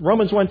knowledge.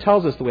 Romans 1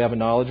 tells us that we have a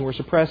knowledge and we're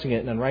suppressing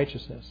it in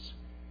unrighteousness.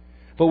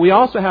 But we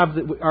also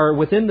are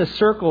within the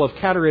circle of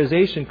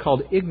categorization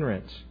called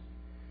ignorant.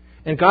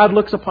 And God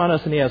looks upon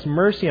us and He has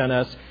mercy on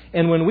us.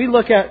 And when we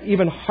look at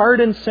even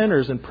hardened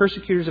sinners and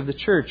persecutors of the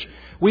church,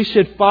 we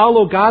should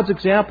follow God's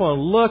example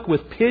and look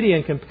with pity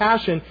and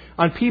compassion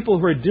on people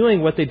who are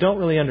doing what they don't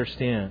really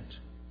understand.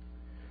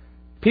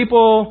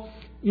 People,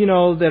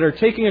 that are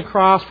taking a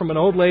cross from an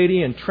old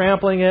lady and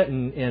trampling it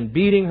and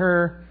beating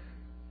her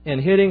and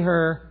hitting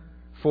her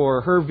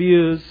for her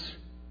views,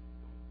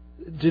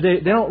 they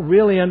don't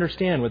really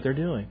understand what they're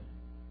doing.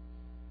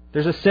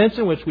 There's a sense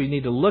in which we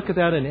need to look at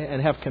that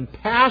and have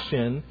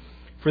compassion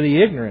for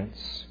the ignorance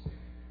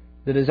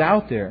that is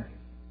out there.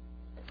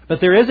 But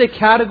there is a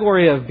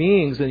category of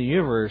beings in the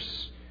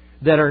universe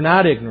that are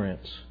not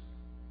ignorant.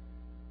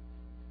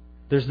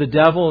 There's the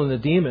devil and the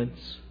demons,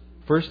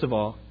 first of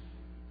all.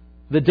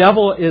 The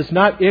devil is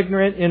not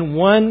ignorant in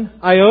one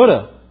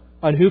iota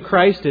on who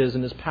Christ is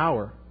and His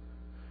power.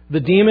 The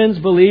demons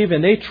believe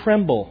and they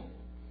tremble.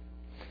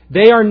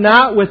 They are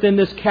not within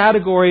this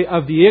category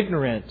of the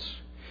ignorant.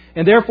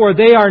 And therefore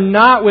they are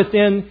not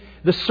within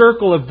the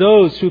circle of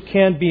those who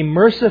can be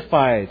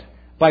mercified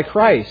by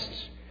Christ.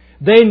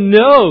 They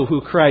know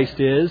who Christ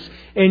is,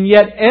 and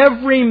yet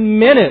every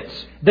minute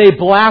they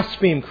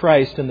blaspheme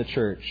Christ in the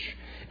church.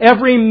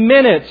 Every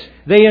minute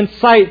they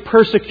incite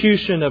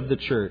persecution of the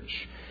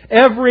church.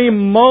 Every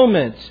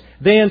moment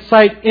they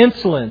incite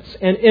insolence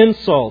and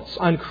insults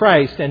on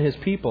Christ and His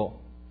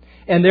people.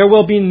 And there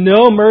will be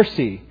no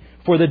mercy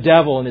for the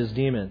devil and his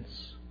demons.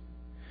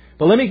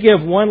 But let me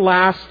give one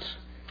last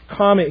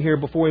comment here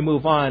before we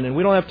move on. And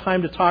we don't have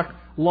time to talk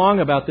long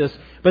about this.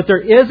 But there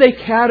is a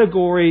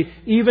category,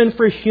 even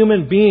for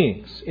human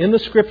beings, in the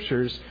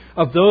Scriptures,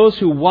 of those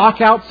who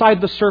walk outside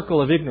the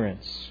circle of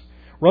ignorance.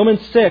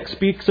 Romans 6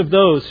 speaks of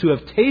those who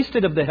have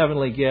tasted of the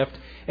heavenly gift,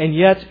 and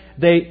yet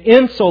they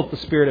insult the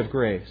Spirit of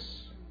grace.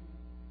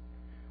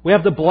 We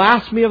have the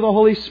blasphemy of the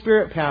Holy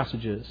Spirit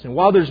passages. And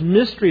while there's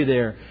mystery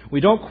there, we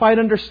don't quite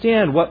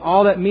understand what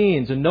all that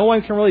means. And no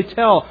one can really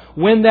tell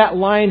when that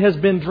line has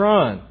been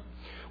drawn.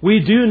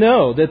 We do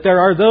know that there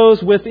are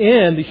those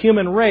within the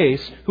human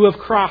race who have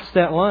crossed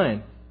that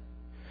line.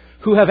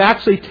 Who have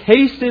actually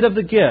tasted of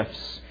the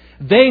gifts.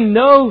 They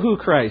know who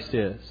Christ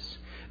is.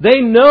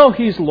 They know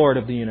He's Lord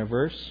of the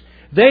universe.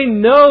 They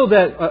know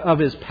that of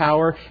His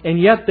power,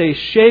 and yet they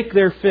shake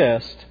their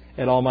fist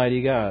at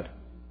Almighty God.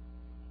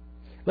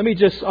 Let me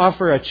just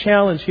offer a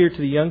challenge here to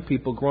the young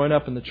people growing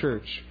up in the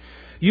church.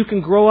 You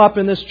can grow up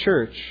in this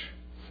church,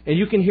 and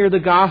you can hear the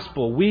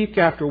gospel week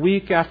after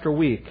week after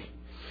week.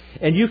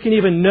 And you can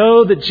even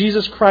know that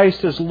Jesus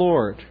Christ is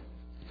Lord.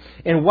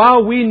 And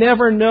while we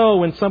never know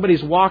when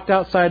somebody's walked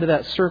outside of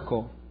that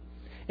circle,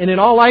 and in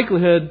all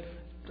likelihood,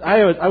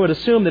 I would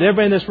assume that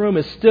everybody in this room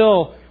is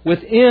still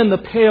within the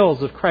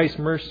pales of Christ's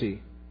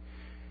mercy.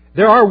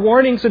 There are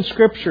warnings in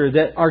Scripture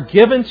that are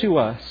given to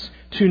us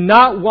to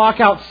not walk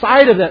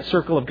outside of that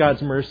circle of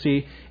God's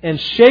mercy and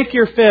shake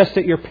your fist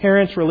at your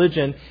parents'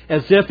 religion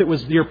as if it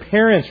was your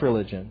parents'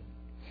 religion.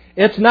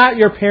 It's not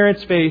your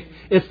parents' faith,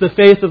 it's the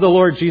faith of the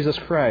Lord Jesus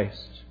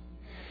Christ.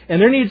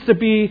 And there needs to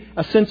be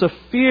a sense of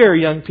fear,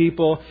 young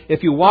people,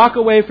 if you walk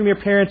away from your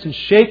parents and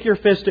shake your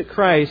fist at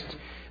Christ,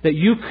 that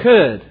you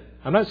could,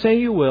 I'm not saying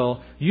you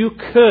will, you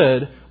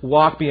could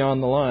walk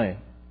beyond the line.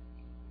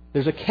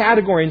 There's a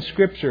category in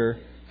Scripture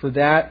for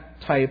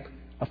that type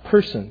of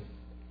person.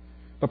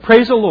 But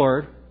praise the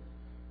Lord,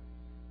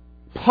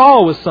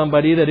 Paul was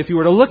somebody that if you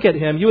were to look at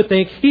him, you would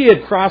think he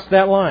had crossed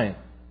that line.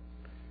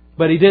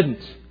 But he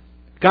didn't.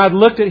 God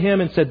looked at him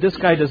and said, this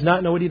guy does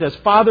not know what he does.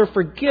 Father,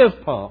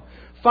 forgive Paul.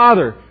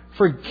 Father,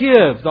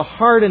 forgive the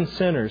hardened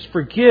sinners.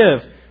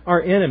 Forgive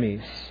our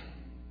enemies.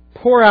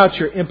 Pour out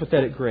your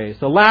empathetic grace.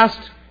 The last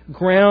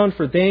ground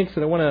for thanks that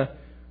we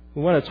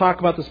want to talk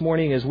about this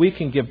morning is we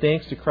can give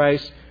thanks to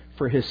Christ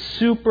for His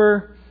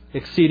super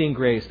exceeding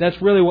grace.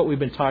 That's really what we've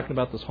been talking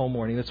about this whole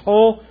morning.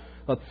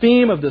 The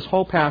theme of this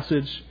whole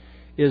passage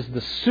is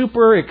the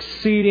super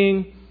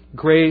exceeding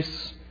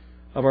grace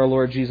of our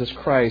Lord Jesus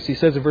Christ. He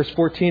says in verse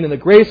 14, and the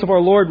grace of our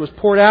Lord was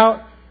poured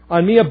out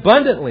on me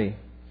abundantly,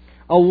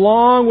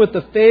 along with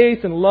the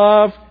faith and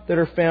love that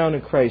are found in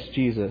Christ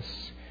Jesus.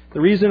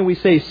 The reason we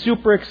say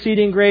super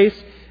exceeding grace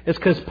is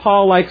because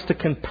Paul likes to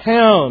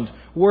compound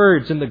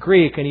words in the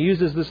Greek, and he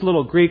uses this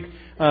little Greek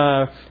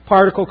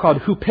particle called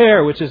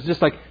huper, which is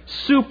just like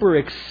super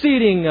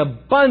exceeding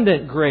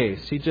abundant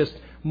grace. He just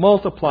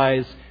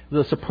multiplies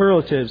the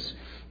superlatives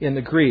in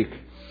the Greek.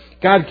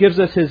 God gives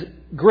us His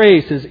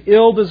grace, His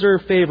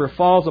ill-deserved favor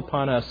falls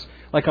upon us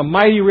like a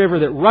mighty river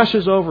that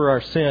rushes over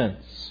our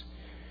sins.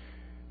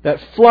 That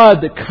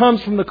flood that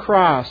comes from the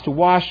cross to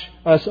wash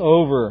us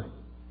over,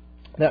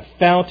 that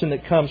fountain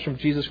that comes from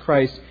Jesus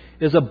Christ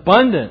is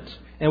abundant.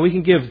 And we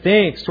can give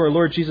thanks to our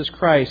Lord Jesus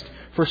Christ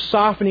for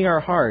softening our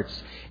hearts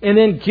and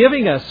then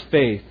giving us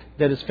faith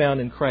that is found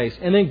in Christ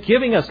and then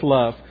giving us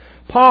love.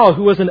 Paul,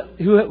 who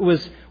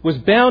was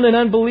bound in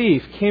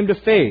unbelief, came to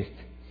faith.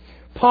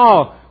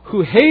 Paul,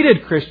 who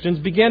hated Christians,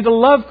 began to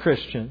love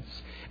Christians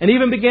and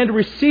even began to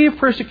receive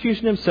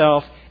persecution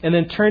himself and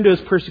then turn to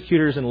his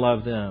persecutors and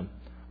love them.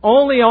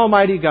 Only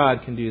Almighty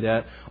God can do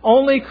that.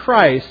 Only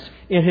Christ,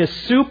 in His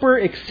super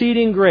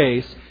exceeding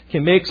grace,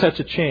 can make such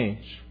a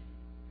change.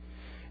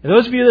 And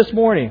those of you this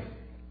morning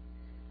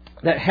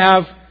that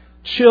have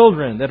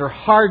children that are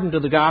hardened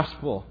to the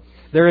gospel,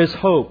 there is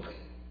hope.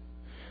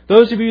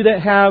 Those of you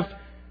that have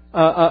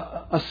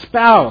a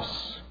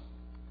spouse,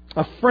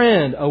 a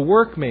friend, a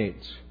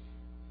workmate,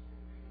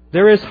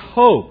 there is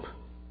hope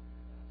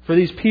for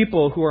these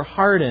people who are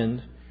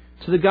hardened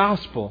to the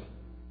gospel.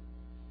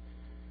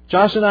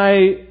 Josh and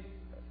I,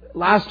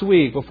 last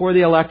week, before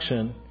the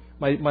election,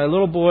 my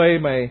little boy,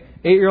 my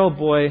 8-year-old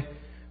boy,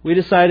 we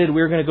decided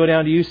we were going to go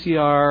down to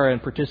UCR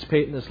and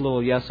participate in this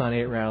little Yes on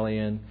 8 rally.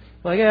 And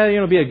like,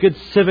 it'll be a good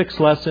civics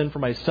lesson for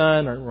my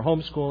son. We're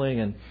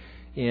homeschooling,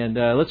 and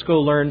let's go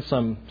learn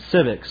some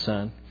civics,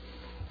 son.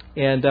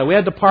 And we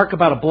had to park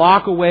about a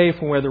block away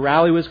from where the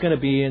rally was going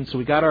to be, and so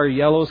we got our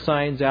yellow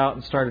signs out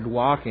and started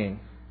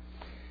walking.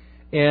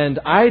 And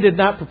I did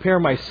not prepare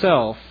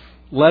myself,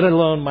 let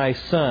alone my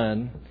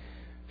son,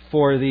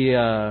 for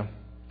the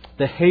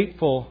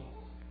hateful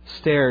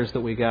stares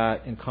that we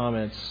got in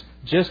comments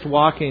just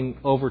walking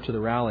over to the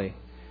rally.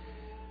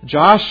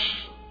 Josh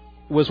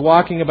was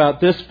walking about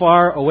this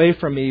far away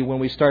from me when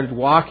we started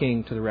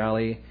walking to the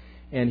rally,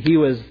 and he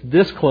was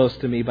this close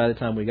to me by the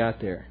time we got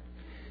there.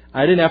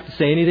 I didn't have to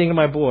say anything to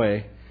my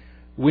boy.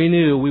 We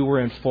knew we were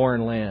in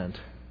foreign land.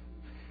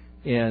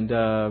 And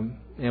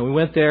we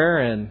went there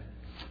and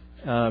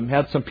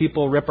had some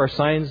people rip our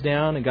signs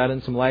down and got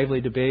in some lively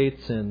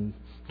debates and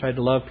tried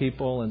to love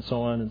people and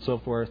so on and so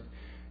forth.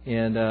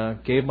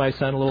 And gave my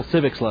son a little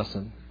civics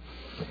lesson.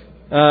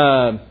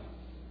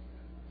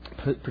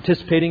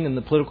 Participating in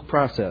the political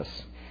process.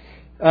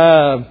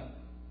 But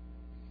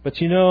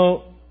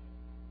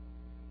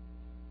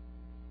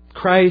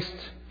Christ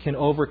can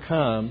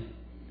overcome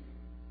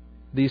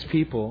these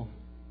people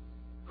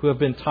who have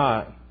been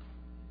taught,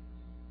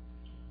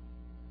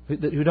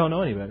 who don't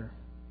know any better.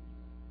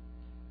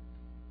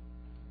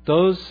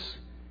 Those,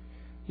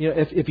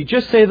 if you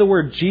just say the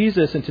word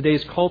Jesus in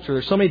today's culture,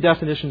 there's so many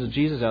definitions of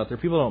Jesus out there.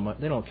 People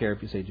don't care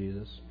if you say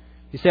Jesus.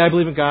 You say, I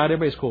believe in God,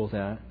 everybody's cool with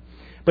that.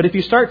 But if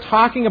you start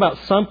talking about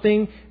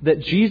something that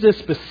Jesus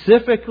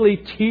specifically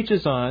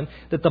teaches on,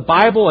 that the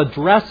Bible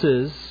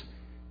addresses,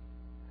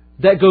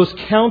 that goes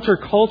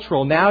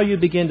countercultural, now you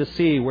begin to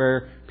see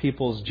where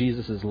people's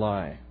Jesuses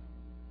lie.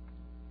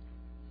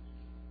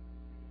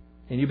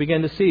 And you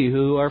begin to see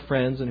who our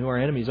friends and who our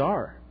enemies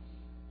are.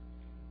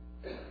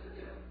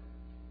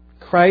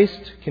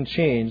 Christ can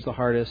change the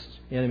hardest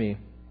enemy.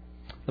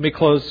 Let me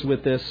close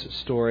with this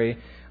story.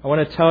 I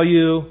want to tell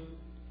you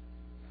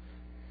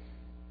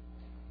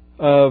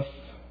of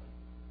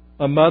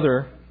a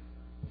mother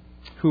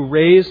who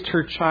raised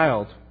her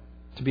child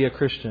to be a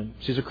Christian.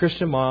 She's a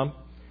Christian mom.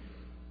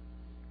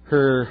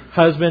 Her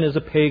husband is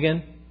a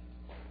pagan.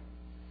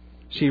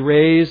 She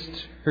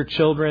raised her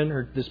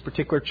children, this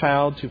particular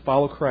child, to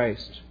follow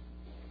Christ.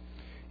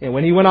 And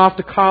when he went off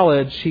to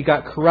college, he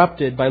got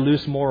corrupted by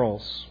loose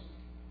morals.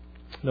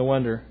 No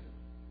wonder.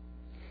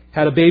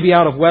 Had a baby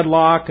out of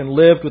wedlock and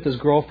lived with his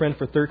girlfriend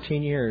for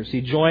 13 years. He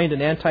joined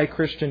an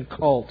anti-Christian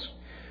cult.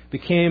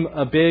 Became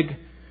a big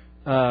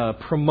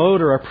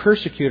promoter, a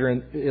persecutor,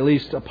 at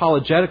least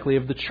apologetically,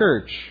 of the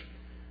church.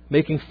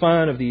 Making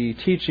fun of the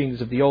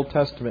teachings of the Old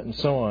Testament and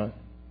so on.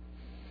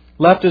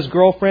 Left his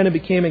girlfriend and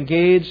became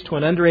engaged to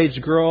an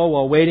underage girl.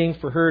 While waiting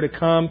for her to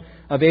come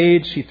of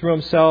age, he threw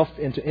himself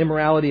into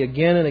immorality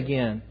again and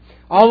again.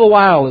 All the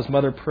while his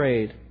mother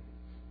prayed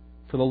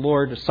for the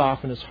Lord to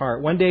soften his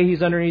heart. One day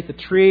he's underneath a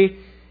tree, and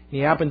he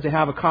happens to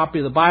have a copy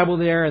of the Bible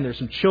there, and there's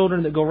some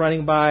children that go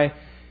running by,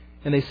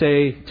 and they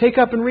say, take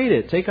up and read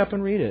it, take up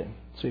and read it.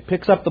 So he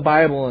picks up the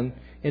Bible and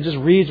just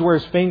reads where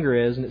his finger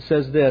is, and it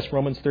says this,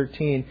 Romans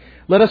 13,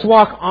 let us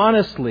walk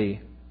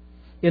honestly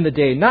in the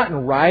day, not in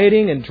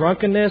rioting and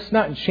drunkenness,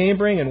 not in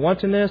chambering and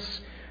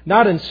wantonness,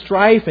 not in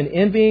strife and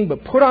envying,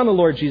 but put on the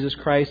Lord Jesus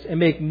Christ and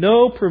make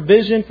no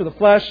provision for the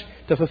flesh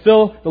to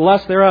fulfill the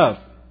lust thereof.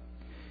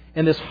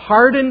 And this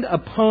hardened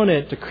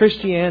opponent to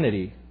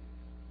Christianity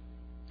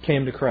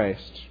came to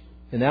Christ.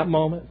 In that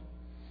moment,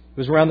 it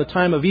was around the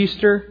time of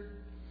Easter,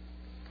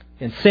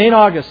 and St.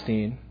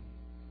 Augustine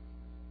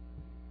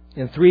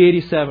in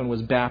 387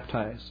 was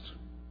baptized.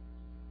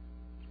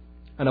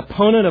 An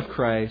opponent of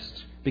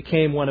Christ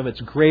became one of its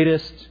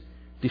greatest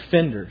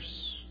defenders.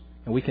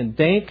 And we can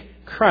thank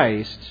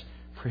Christ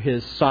for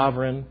His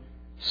sovereign,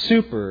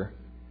 super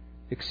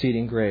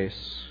exceeding grace.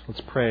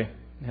 Let's pray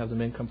and have the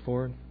men come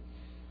forward.